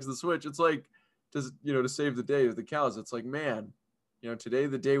smacks the switch. It's like, to save the day of the cows. It's like, man, today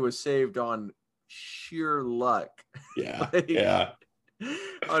the day was saved on sheer luck. Yeah, like,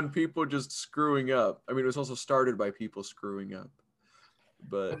 on people just screwing up. I mean, it was also started by people screwing up,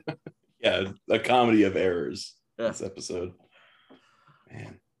 but yeah, a comedy of errors. Yeah. This episode.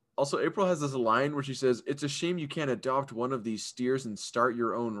 Man. Also, April has this line where she says, "It's a shame you can't adopt one of these steers and start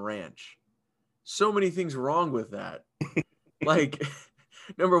your own ranch." So many things wrong with that. Like,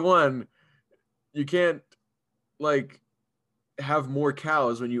 number one, you can't like have more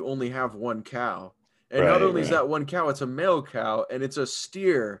cows when you only have one cow. And not only is that one cow, it's a male cow and it's a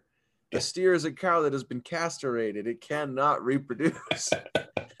steer. A steer is a cow that has been castrated. It cannot reproduce.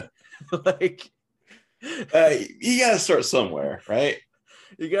 Like, you gotta start somewhere, right?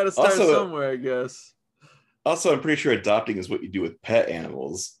 You gotta start somewhere, I guess. Also, I'm pretty sure adopting is what you do with pet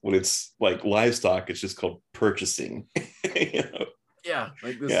animals. When it's like livestock, it's just called purchasing. Yeah,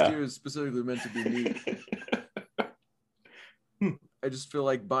 like this steer is specifically meant to be meat. I just feel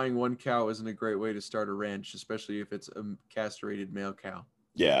like buying one cow isn't a great way to start a ranch, especially if it's a castrated male cow.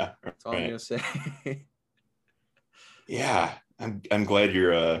 Yeah, that's all I'm gonna say. Yeah, I'm glad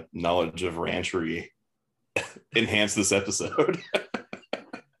your knowledge of ranchery enhanced this episode.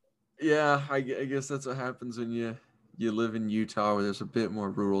 Yeah, I guess that's what happens when you live in Utah, where there's a bit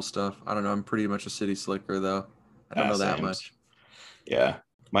more rural stuff. I don't know. I'm pretty much a city slicker, though. I don't know that much. Yeah,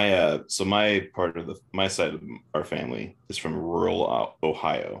 my my part of my side of our family is from rural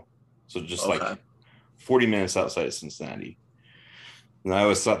Ohio, so just like 40 minutes outside of Cincinnati. And I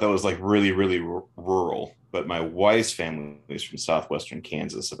always thought that was like really, really rural. But my wife's family is from southwestern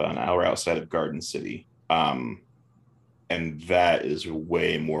Kansas, about an hour outside of Garden City. And that is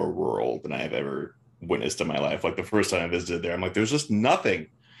way more rural than I have ever witnessed in my life. Like the first time I visited there, I'm like, there's just nothing.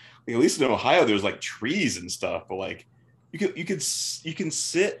 Like, at least in Ohio, there's like trees and stuff, but like you can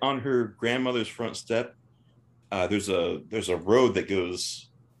sit on her grandmother's front step. There's a road that goes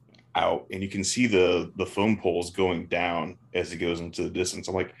out, and you can see the phone poles going down as it goes into the distance.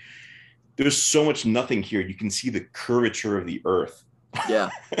 I'm like, there's so much nothing here. You can see the curvature of the earth. Yeah.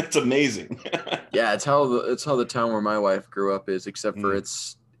 It's amazing. Yeah, it's how the town where my wife grew up is, except for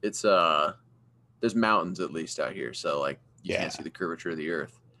it's there's mountains at least out here, so like you can't see the curvature of the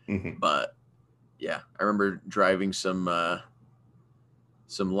earth. Mm-hmm. But yeah, I remember driving some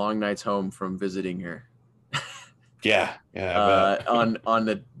long nights home from visiting her. Yeah. On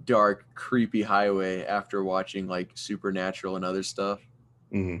the dark, creepy highway after watching like Supernatural and other stuff.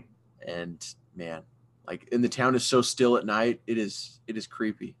 Mm-hmm. And man, like, and the town is so still at night. It is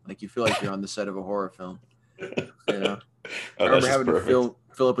creepy. Like you feel like you're on the set of a horror film. You know, I remember having to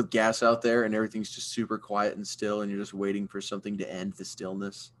fill up with gas out there, and everything's just super quiet and still, and you're just waiting for something to end the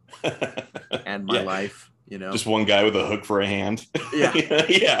stillness and my life. You know, just one guy with a hook for a hand. Yeah,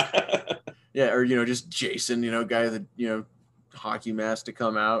 yeah, yeah, or just Jason, guy with a hockey mask to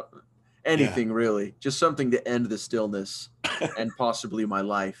come out. Anything really, just something to end the stillness and possibly my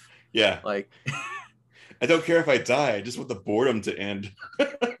life. Yeah, like. I don't care if I die. I just want the boredom to end.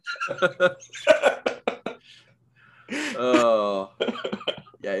 Oh,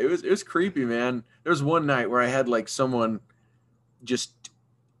 yeah, it was creepy, man. There was one night where I had like someone just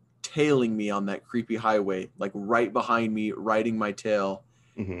tailing me on that creepy highway, like right behind me, riding my tail.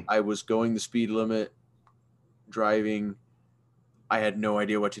 Mm-hmm. I was going the speed limit, driving. I had no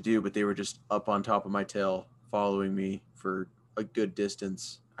idea what to do, but they were just up on top of my tail, following me for a good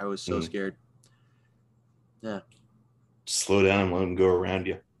distance. I was so scared. Yeah. Slow down and let them go around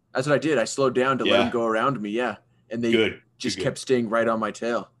you. That's what I did. I slowed down to let them go around me. Yeah. And they just kept staying right on my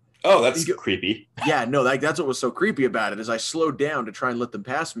tail. Oh, that's creepy. Yeah, no, that's what was so creepy about it, is I slowed down to try and let them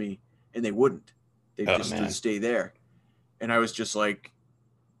pass me, and they wouldn't. They'd just stay there. And I was just like,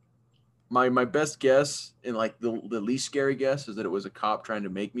 my best guess, and like the least scary guess, is that it was a cop trying to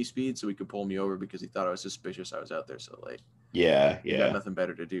make me speed so he could pull me over because he thought I was suspicious I was out there so late. Yeah. He got nothing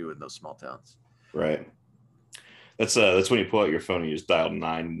better to do in those small towns. Right. That's when you pull out your phone and you just dial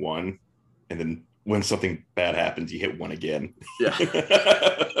 9-1, and then when something bad happens, you hit 1 again. Yeah.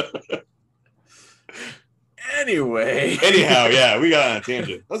 Anyhow, yeah, we got on a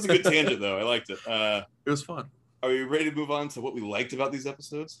tangent. That was a good tangent, though. I liked it. It was fun. Are we ready to move on to what we liked about these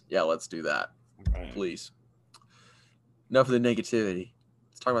episodes? Yeah, let's do that. Right. Please. Enough of the negativity.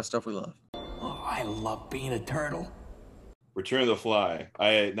 Let's talk about stuff we love. Oh, I love being a turtle. Return of the Fly.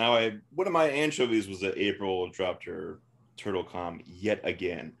 One of my anchovies was that April dropped her turtle comm yet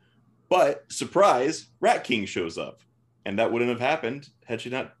again. But surprise, Rat King shows up. And that wouldn't have happened had she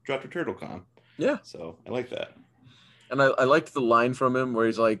not dropped her turtle comm. Yeah. So I like that. And I liked the line from him where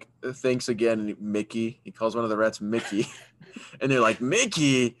he's like, thanks again, Mickey. He calls one of the rats Mickey. And they're like,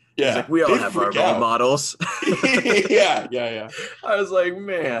 Mickey? Yeah. He's like, we all have our role models. Yeah. I was like,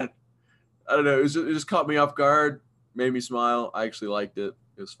 man. I don't know. It just caught me off guard. Made me smile. I actually liked it.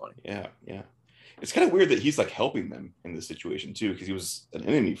 It was funny. Yeah. It's kind of weird that he's like helping them in this situation too, because he was an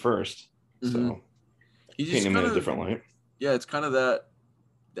enemy first. So he's painting him in a different light. Yeah, it's kind of the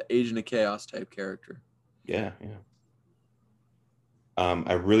Agent of Chaos type character. Yeah.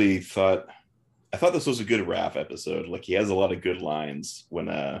 I really thought this was a good Raph episode. Like, he has a lot of good lines when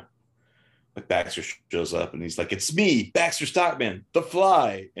like Baxter shows up and he's like, "It's me, Baxter Stockman, the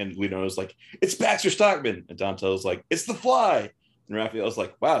Fly," and Leonardo's like, "It's Baxter Stockman," and Donatello's like, "It's the Fly," and Raphael's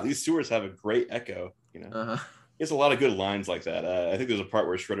like, "Wow, these sewers have a great echo." He has a lot of good lines like that. I think there's a part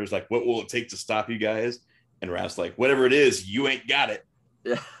where Shredder's like, "What will it take to stop you guys?" And Raph's like, "Whatever it is, you ain't got it."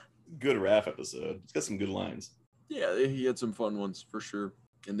 Yeah, good Raph episode. It's got some good lines. Yeah, he had some fun ones for sure.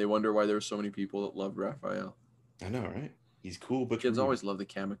 And they wonder why there were so many people that loved Raphael. I know, right? He's cool, but kids always love the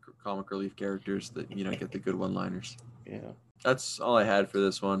comic relief characters that get the good one-liners. Yeah, that's all I had for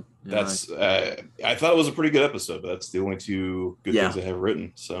this one. I thought it was a pretty good episode, but that's the only two good things I have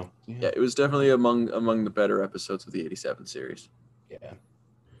written. So yeah, it was definitely among the better episodes of the '87 series. Yeah.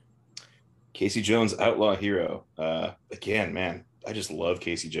 Casey Jones, Outlaw Hero. Again, man, I just love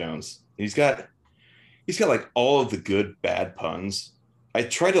Casey Jones. He's got like all of the good bad puns. I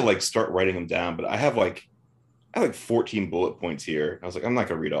tried to like start writing them down, but I have like 14 bullet points here. I was like, I'm not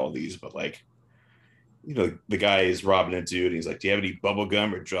gonna read all of these, but like, the guy is robbing a dude and he's like, "Do you have any bubble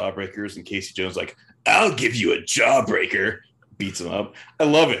gum or jawbreakers?" And Casey Jones like, "I'll give you a jawbreaker." Beats him up. I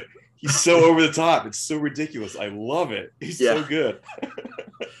love it. He's so over the top. It's so ridiculous. I love it. He's so good.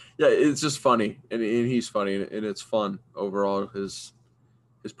 Yeah, it's just funny, and he's funny, and it's fun overall. His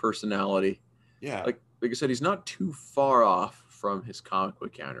personality. Yeah. Like I said, he's not too far off from his comic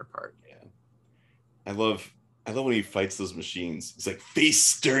book counterpart. Yeah. I love when he fights those machines. He's like, face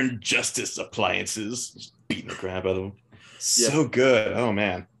stern justice appliances. Just beating the crap out of them. So good. Oh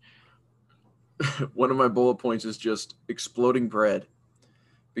man. One of my bullet points is just exploding bread.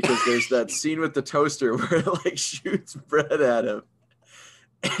 Because there's that scene with the toaster where it like shoots bread at him.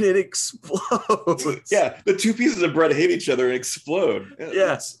 And it explodes. Yeah, the two pieces of bread hit each other and explode.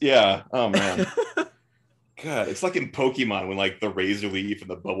 Yes. Yeah. Oh man. God, it's like in Pokemon when like the razor leaf and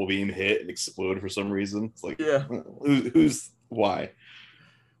the bubble beam hit and explode for some reason. It's like, yeah, who's why?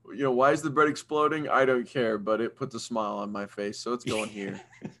 You know, why is the bread exploding? I don't care, but it puts a smile on my face, so it's going here.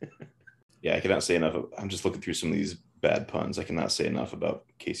 Yeah, I cannot say enough. I'm just looking through some of these bad puns. I cannot say enough about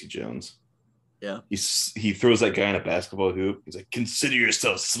Casey Jones. Yeah, he throws that guy in a basketball hoop. He's like, "Consider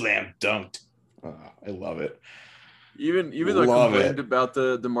yourself slam dunked." Oh, I love it. Even though I complained about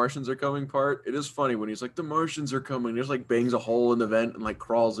the Martians are coming part, it is funny when he's like, "The Martians are coming." He just like bangs a hole in the vent and like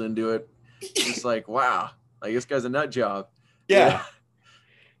crawls into it. It's like, wow, like this guy's a nut job. Yeah.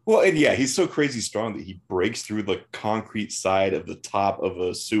 Well, and yeah, he's so crazy strong that he breaks through the concrete side of the top of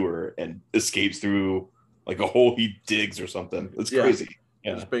a sewer and escapes through like a hole he digs or something. It's crazy.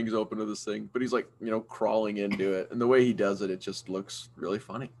 Yeah. Just bangs open to this thing, but he's like, crawling into it, and the way he does it, it just looks really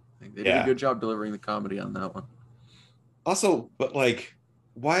funny. Like they did a good job delivering the comedy on that one. Also, but like,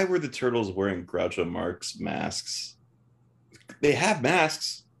 why were the turtles wearing Groucho Marx masks? They have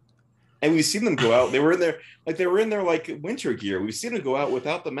masks, and we've seen them go out. They were in their like winter gear. We've seen them go out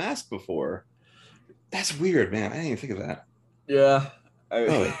without the mask before. That's weird, man. I didn't even think of that. Yeah.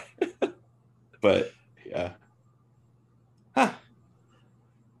 But yeah. Huh.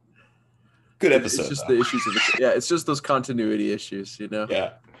 Good episode. It's just the issues of it's just those continuity issues,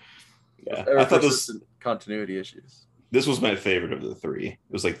 Yeah. I thought those continuity issues. This was my favorite of the three. It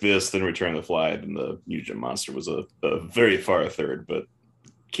was like this, then Return of the Fly, and the New Gym Monster was a very far third, but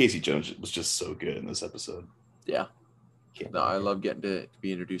Casey Jones was just so good in this episode. Yeah. I love getting to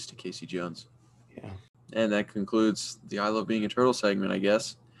be introduced to Casey Jones. Yeah. And that concludes the I Love Being a Turtle segment, I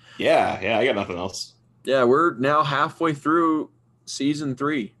guess. Yeah, I got nothing else. Yeah, we're now halfway through season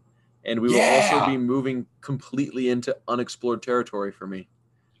 3. And we will also be moving completely into unexplored territory for me.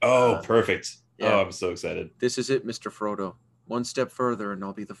 Oh, perfect. Yeah. Oh, I'm so excited. This is it, Mr. Frodo. One step further, and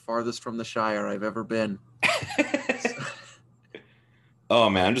I'll be the farthest from the Shire I've ever been. Oh,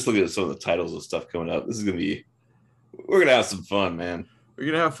 man, I'm just looking at some of the titles of stuff coming up. We're going to have some fun, man. We're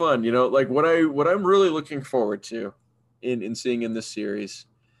going to have fun. Like what I'm really looking forward to in seeing in this series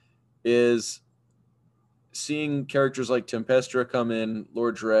is seeing characters like Tempestra come in,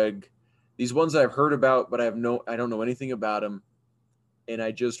 Lord Dreg, these ones that I've heard about, but I don't know anything about them. And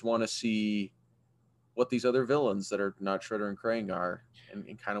I just want to see what these other villains that are not Shredder and Krang are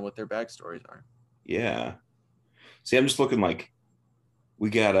and kind of what their backstories are. Yeah. See, I'm just looking like we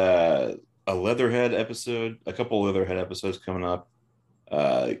got a Leatherhead episode, a couple Leatherhead episodes coming up.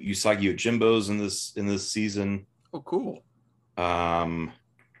 Usagi Yojimbo's in this season. Oh, cool.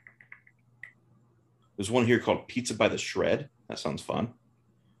 There's one here called Pizza by the Shred. That sounds fun.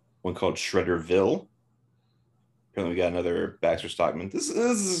 One called Shredderville. Apparently, we got another Baxter Stockman. This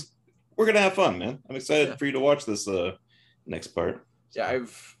is we're gonna have fun, man. I'm excited for you to watch this next part. Yeah,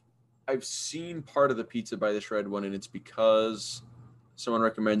 I've seen part of the Pizza by the Shred one, and it's because someone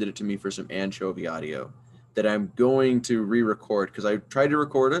recommended it to me for some anchovy audio that I'm going to re-record because I tried to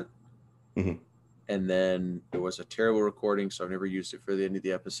record it. Mm-hmm. And then it was a terrible recording, so I've never used it for the end of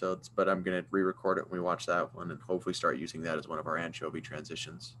the episodes. But I'm going to re-record it when we watch that one and hopefully start using that as one of our anchovy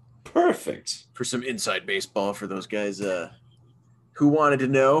transitions. Perfect. For some inside baseball for those guys who wanted to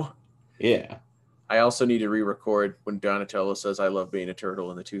know. Yeah. I also need to re-record when Donatello says, "I love being a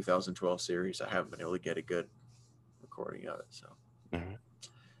turtle" in the 2012 series. I haven't been able to get a good recording of it. So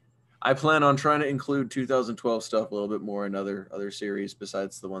I plan on trying to include 2012 stuff a little bit more in other series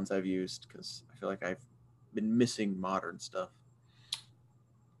besides the ones I've used because I feel like I've been missing modern stuff. I'm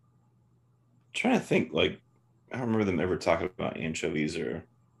trying to think, like, I don't remember them ever talking about anchovies or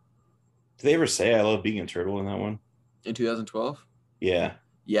did they ever say I love being a turtle in that one? In 2012? Yeah.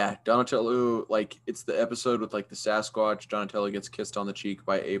 Yeah, Donatello, like, it's the episode with, like, the Sasquatch. Donatello gets kissed on the cheek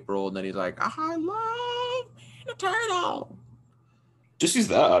by April, and then he's like, "I love being a turtle." Just use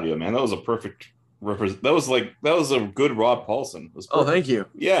that audio, man. That was a perfect that was a good Rob Paulson. Oh, thank you.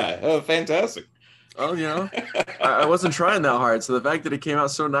 Yeah, fantastic. Oh, I wasn't trying that hard, so the fact that it came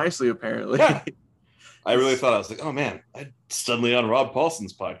out so nicely, apparently. Yeah. I really thought, I was like, oh man, I'm suddenly on Rob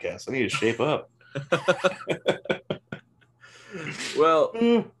Paulson's podcast. I need to shape up. Well,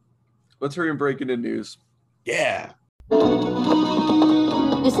 let's hurry and break into news. Yeah.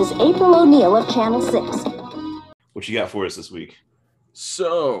 This is April O'Neil of Channel 6. What you got for us this week?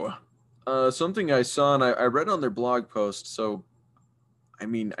 So, something I saw and I read on their blog post. So, I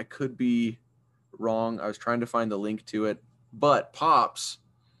mean, I could be wrong. I was trying to find the link to it, but Pops,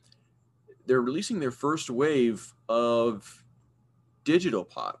 they're releasing their first wave of digital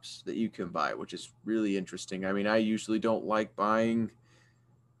Pops that you can buy, which is really interesting. I mean, I usually don't like buying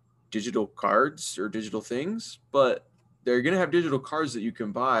digital cards or digital things, but they're going to have digital cards that you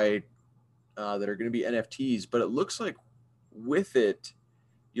can buy that are going to be NFTs, but it looks like with it,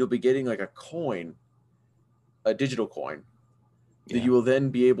 you'll be getting like a coin, a digital coin that you will then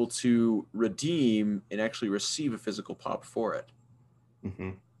be able to redeem and actually receive a physical Pop for it.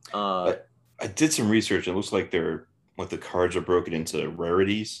 Mm-hmm. I did some research. It looks like the cards are broken into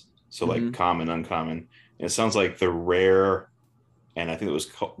rarities. So like common, uncommon. And it sounds like the rare, and I think it was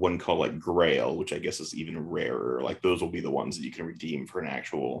one called like Grail, which I guess is even rarer. Like those will be the ones that you can redeem for an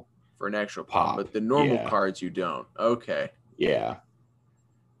actual Pop. But the normal cards you don't. Okay. Yeah.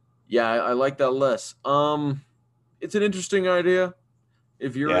 Yeah, I like that less. It's an interesting idea.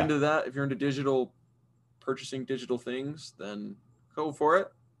 If you're into that, if you're into purchasing digital things, then go for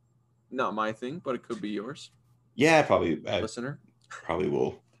it. Not my thing, but it could be yours. Yeah, listener. Probably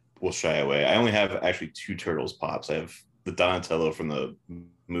will shy away. I only have actually 2 Turtles Pops. I have the Donatello from the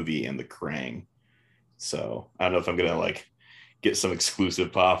movie and the Krang. So I don't know if I'm gonna like get some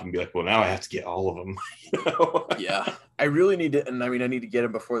exclusive Pop and be like, well, now I have to get all of them. You know? Yeah, I really need to, and I mean, I need to get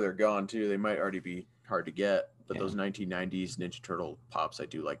them before they're gone too. They might already be hard to get, but those 1990s Ninja Turtle Pops, I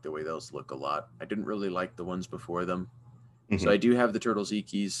do like the way those look a lot. I didn't really like the ones before them. So I do have the Turtles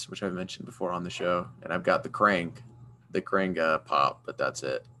Ikis, which I've mentioned before on the show, and I've got the Krang Pop, but that's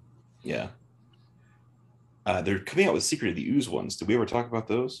it. Yeah. They're coming out with Secret of the Ooze ones. Did we ever talk about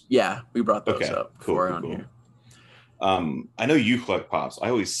those? Yeah, we brought those up before on here. I know you collect Pops. I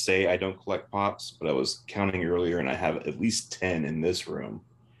always say I don't collect Pops, but I was counting earlier and I have at least 10 in this room.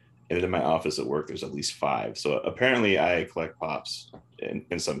 And in my office at work, there's at least 5. So apparently I collect Pops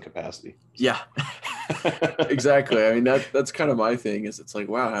in some capacity. Yeah, exactly. I mean, that's kind of my thing is it's like,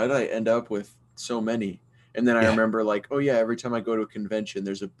 wow, how did I end up with so many? And then I remember like, oh yeah, every time I go to a convention,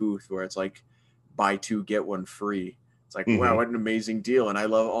 there's a booth where it's like buy 2, get 1 free. It's like, wow, what an amazing deal. And I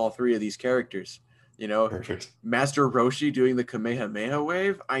love all 3 of these characters. You know, perfect. Master Roshi doing the Kamehameha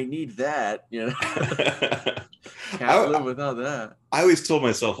wave. I need that. You know, can't live without that. I always told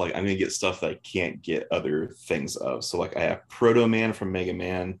myself like I'm gonna get stuff that I can't get other things of. So like I have Proto Man from Mega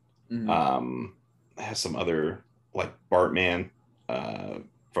Man. I have some other like Bartman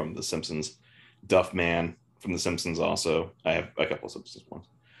from The Simpsons, Duff Man from The Simpsons. Also, I have a couple of Simpsons ones.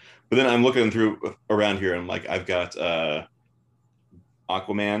 But then I'm looking through around here and like I've got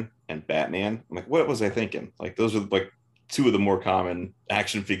Aquaman and Batman. I'm like, what was I thinking? Like those are like 2 of the more common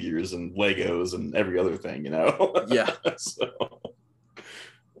action figures and Legos and every other thing, you know? Yeah. So.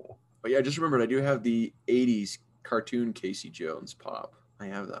 But yeah, I just remembered I do have the 80s cartoon Casey Jones Pop. I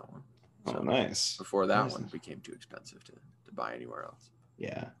have that one. So nice. Before that one became too expensive to buy anywhere else.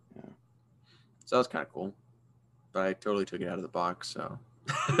 Yeah. So that was kind of cool. But I totally took it out of the box, so.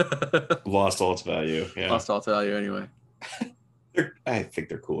 Lost all its value. Yeah. Lost all its value anyway. I think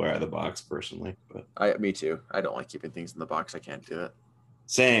they're cooler out of the box personally, but me too. I don't like keeping things in the box. I can't do it.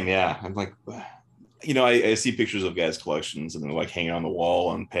 Same, yeah. I'm like, you know, I see pictures of guys' collections and they're like hanging on the wall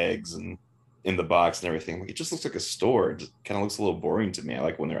on pegs and in the box and everything. Like, it just looks like a store. It just kind of looks a little boring to me. I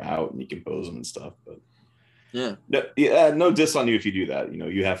like when they're out and you can pose them and stuff, but no diss on you if you do that. You know,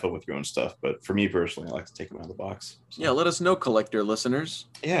 you have fun with your own stuff, but for me personally, I like to take them out of the box. So. Yeah, let us know, collector listeners.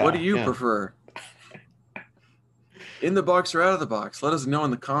 Yeah, what do you prefer? In the box or out of the box? Let us know in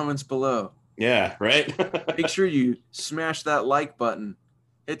the comments below. Yeah, right? Make sure you smash that like button.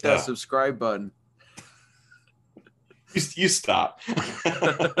 Hit that subscribe button. You stop.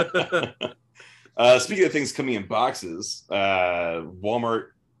 Speaking of things coming in boxes, Walmart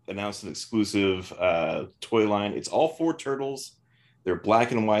announced an exclusive toy line. It's all 4 turtles. They're black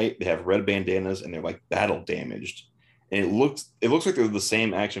and white. They have red bandanas and they're like battle damaged. And it looks like they're the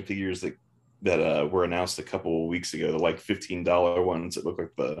same action figures that were announced a couple of weeks ago, the like $15 ones that look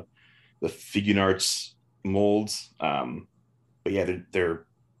like the Figuarts molds. But yeah,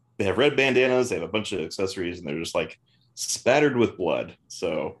 they have red bandanas, they have a bunch of accessories, and they're just like spattered with blood.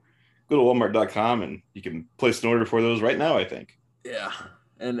 So go to Walmart.com and you can place an order for those right now, I think. Yeah.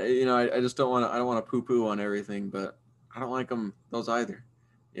 And you know, I just don't want to poo-poo on everything, but I don't like those either.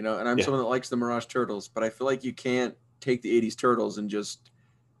 You know, and I'm someone that likes the Mirage Turtles, but I feel like you can't take the 80s Turtles and just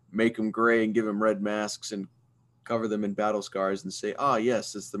make them gray and give them red masks and cover them in battle scars and say, "Ah,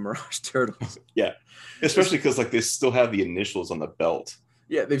 yes, it's the Mirage Turtles." Yeah, especially because like they still have the initials on the belt.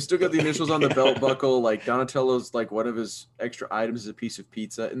 Yeah, they've still got the initials on the belt buckle. Like Donatello's, like one of his extra items is a piece of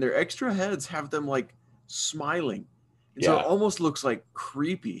pizza, and their extra heads have them like smiling, and so it almost looks like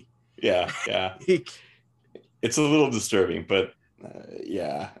creepy. Yeah. It's a little disturbing, but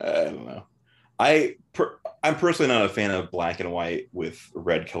I don't know. I'm personally not a fan of black and white with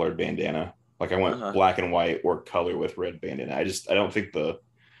red colored bandana. Like I want black and white or color with red bandana. I don't think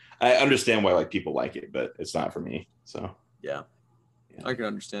I understand why like people like it, but it's not for me. So yeah. I can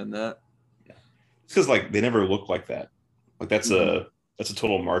understand that. Yeah. It's because like they never look like that. Like that's a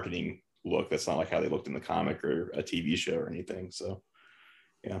total marketing look. That's not like how they looked in the comic or a TV show or anything. So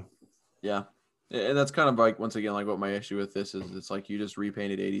yeah. And that's kind of like, once again, like what my issue with this is. It's like you just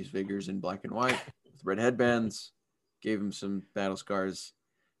repainted 80s figures in black and white with red headbands, gave them some battle scars.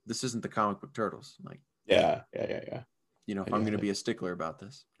 This isn't the comic book Turtles. Like, yeah. You know, if I'm going to be a stickler about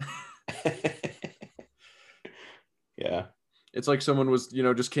this. Yeah. It's like someone was, you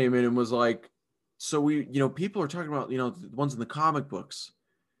know, just came in and was like, so we, you know, people are talking about, you know, the ones in the comic books.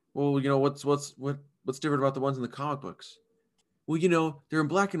 Well, you know, what's different about the ones in the comic books? Well, you know, they're in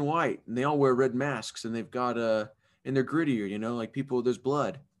black and white and they all wear red masks and they've got and they're grittier, you know, like people, there's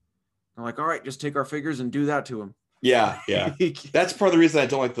blood. I'm like, all right, just take our figures and do that to them. Yeah. That's part of the reason I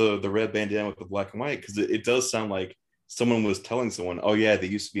don't like the red bandana with the black and white, because it does sound like someone was telling someone, oh yeah, they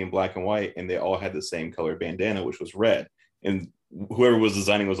used to be in black and white and they all had the same color bandana, which was red. And whoever was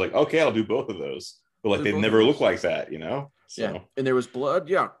designing was like, okay, I'll do both of those. But like they never look like that, you know? So. Yeah. And there was blood.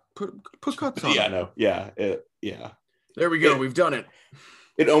 Yeah. Put cuts on. Yeah, no. Yeah. There we go. We've done it.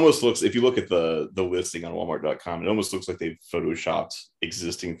 It almost looks, if you look at the listing on Walmart.com, it almost looks like they've photoshopped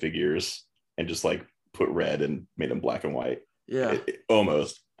existing figures and just like put red and made them black and white. Yeah.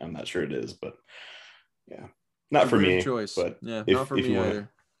 Almost. I'm not sure it is, but yeah. Not for me. Choice. But yeah, not for me either.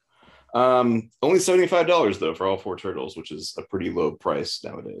 Only $75 though for all 4 turtles, which is a pretty low price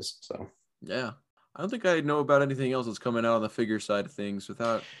nowadays. So yeah, I don't think I know about anything else that's coming out on the figure side of things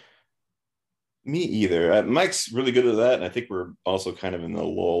without me either. Mike's really good at that, and I think we're also kind of in the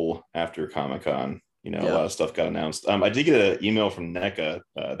lull after Comic-Con. You know, a lot of stuff got announced. I did get an email from NECA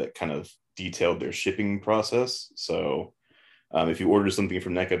that kind of detailed their shipping process. So if you order something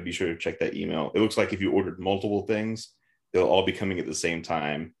from NECA, be sure to check that email. It looks like if you ordered multiple things, they'll all be coming at the same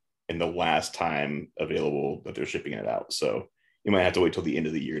time and the last time available that they're shipping it out. So you might have to wait till the end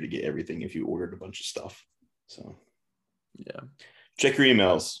of the year to get everything if you ordered a bunch of stuff. So yeah, check your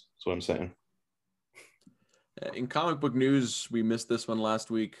emails. That's what I'm saying. In comic book news, we missed this one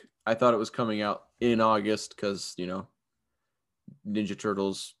last week. I thought it was coming out in August because, you know, Ninja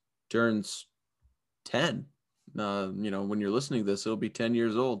Turtles turns 10. You know, when you're listening to this, it'll be 10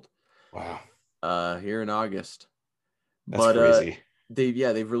 years old. Wow. Here in August. That's crazy.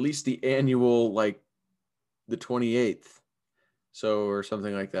 They've released the annual, like the 28th. So, or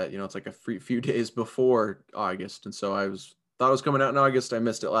something like that. You know, it's like a few days before August. And so thought it was coming out in August. I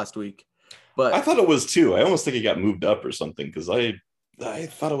missed it last week. But I thought it was too. I almost think it got moved up or something because I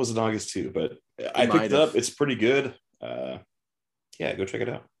thought it was in August too, but I picked it up. It's pretty good. Yeah, go check it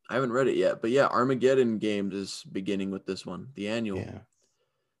out. I haven't read it yet, but yeah, Armageddon Games is beginning with this one, the annual. Yeah.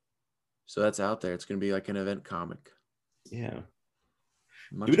 So that's out there. It's going to be like an event comic. Yeah.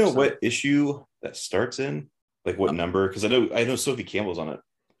 Do we know what issue that starts in? Like what number? Because I know Sophie Campbell's on it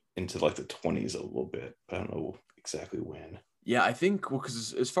into like the 20s a little bit, but I don't know exactly when. Yeah, I think,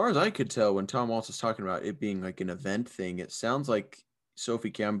 because as far as I could tell, when Tom Waltz was talking about it being like an event thing, it sounds like Sophie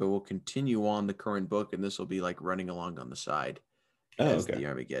Campbell will continue on the current book, and this will be like running along on the side as the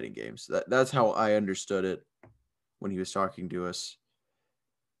Armageddon Games. That's how I understood it when he was talking to us.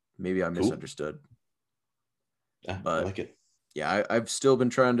 Maybe I misunderstood. But I like it. Yeah, I've still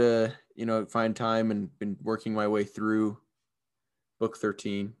been trying to, you know, find time and been working my way through book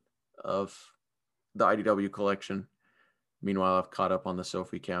 13 of the IDW collection. Meanwhile, I've caught up on the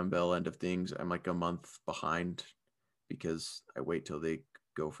Sophie Campbell end of things. I'm like a month behind because I wait till they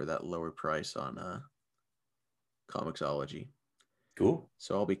go for that lower price on Comixology. Cool.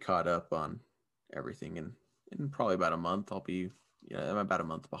 So I'll be caught up on everything in probably about a month. I'm about a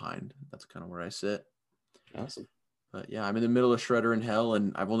month behind. That's kind of where I sit. Awesome. But yeah, I'm in the middle of Shredder in Hell,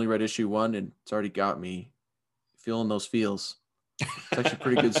 and I've only read issue 1, and it's already got me feeling those feels. It's actually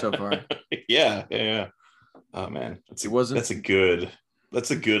pretty good so far. Yeah. Oh man, that's a good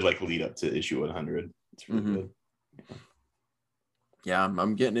like lead up to issue 100. It's really good. Yeah,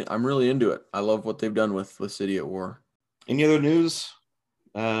 I'm getting it. I'm really into it. I love what they've done with City at War. Any other news?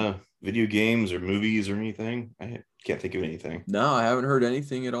 Video games or movies or anything? I can't think of anything. No, I haven't heard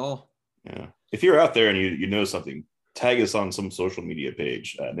anything at all. Yeah. If you're out there and you know something, tag us on some social media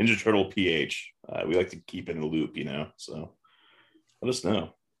page, Ninja Turtle PH. We like to keep in the loop, so let us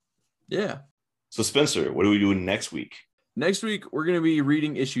know. Yeah. So Spencer, what are we doing next week? Next week, we're going to be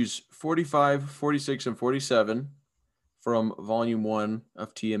reading issues 45, 46, and 47 from Volume 1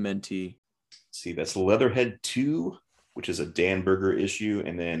 of TMNT. See, that's Leatherhead 2, which is a Dan Berger issue,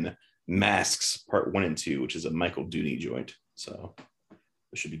 and then Masks Part 1 and 2, which is a Michael Dooney joint. So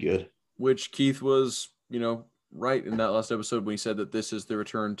it should be good. Which Keith was, right in that last episode when he said that this is the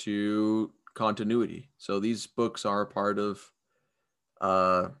return to continuity. So these books are part of,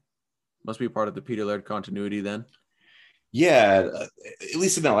 must be part of the Peter Laird continuity then. Yeah, at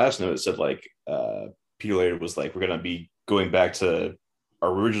least in that last note, it said Peter Laird was like, we're going to be going back to our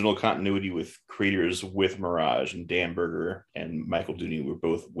original continuity with creators with Mirage, and Dan Berger and Michael Dooney were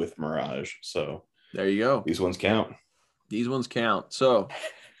both with Mirage. So there you go. These ones count. So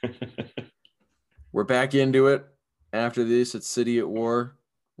we're back into it. After this, it's City at War.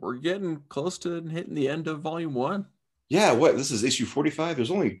 We're getting close to hitting the end of Volume 1. Yeah, this is issue 45.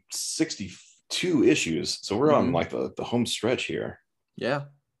 There's only 62 issues, so we're on the home stretch here. Yeah,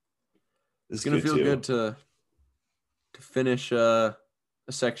 it's gonna feel good to finish a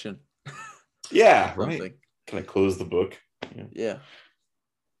section. Yeah, right. Can I close the book? Yeah.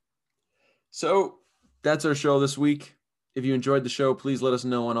 So that's our show this week. If you enjoyed the show, please let us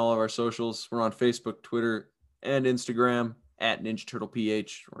know on all of our socials. We're on Facebook, Twitter, and Instagram at Ninja Turtle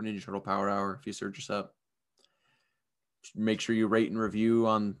PH or Ninja Turtle Power Hour if you search us up. Make sure you rate and review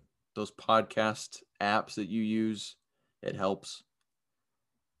on those podcast apps that you use. It helps.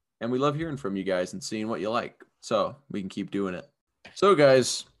 And we love hearing from you guys and seeing what you like, so we can keep doing it. So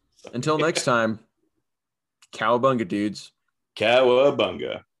guys, until next time, cowabunga, dudes.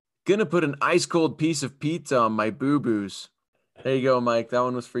 Cowabunga. Gonna put an ice cold piece of pizza on my boo-boos. There you go, Mike. That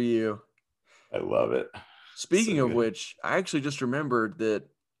one was for you. I love it. Speaking of which, I actually just remembered that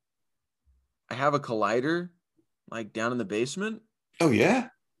I have a collider down in the basement. Oh yeah?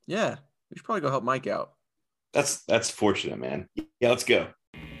 Yeah. We should probably go help Mike out. That's fortunate, man. Yeah, let's go.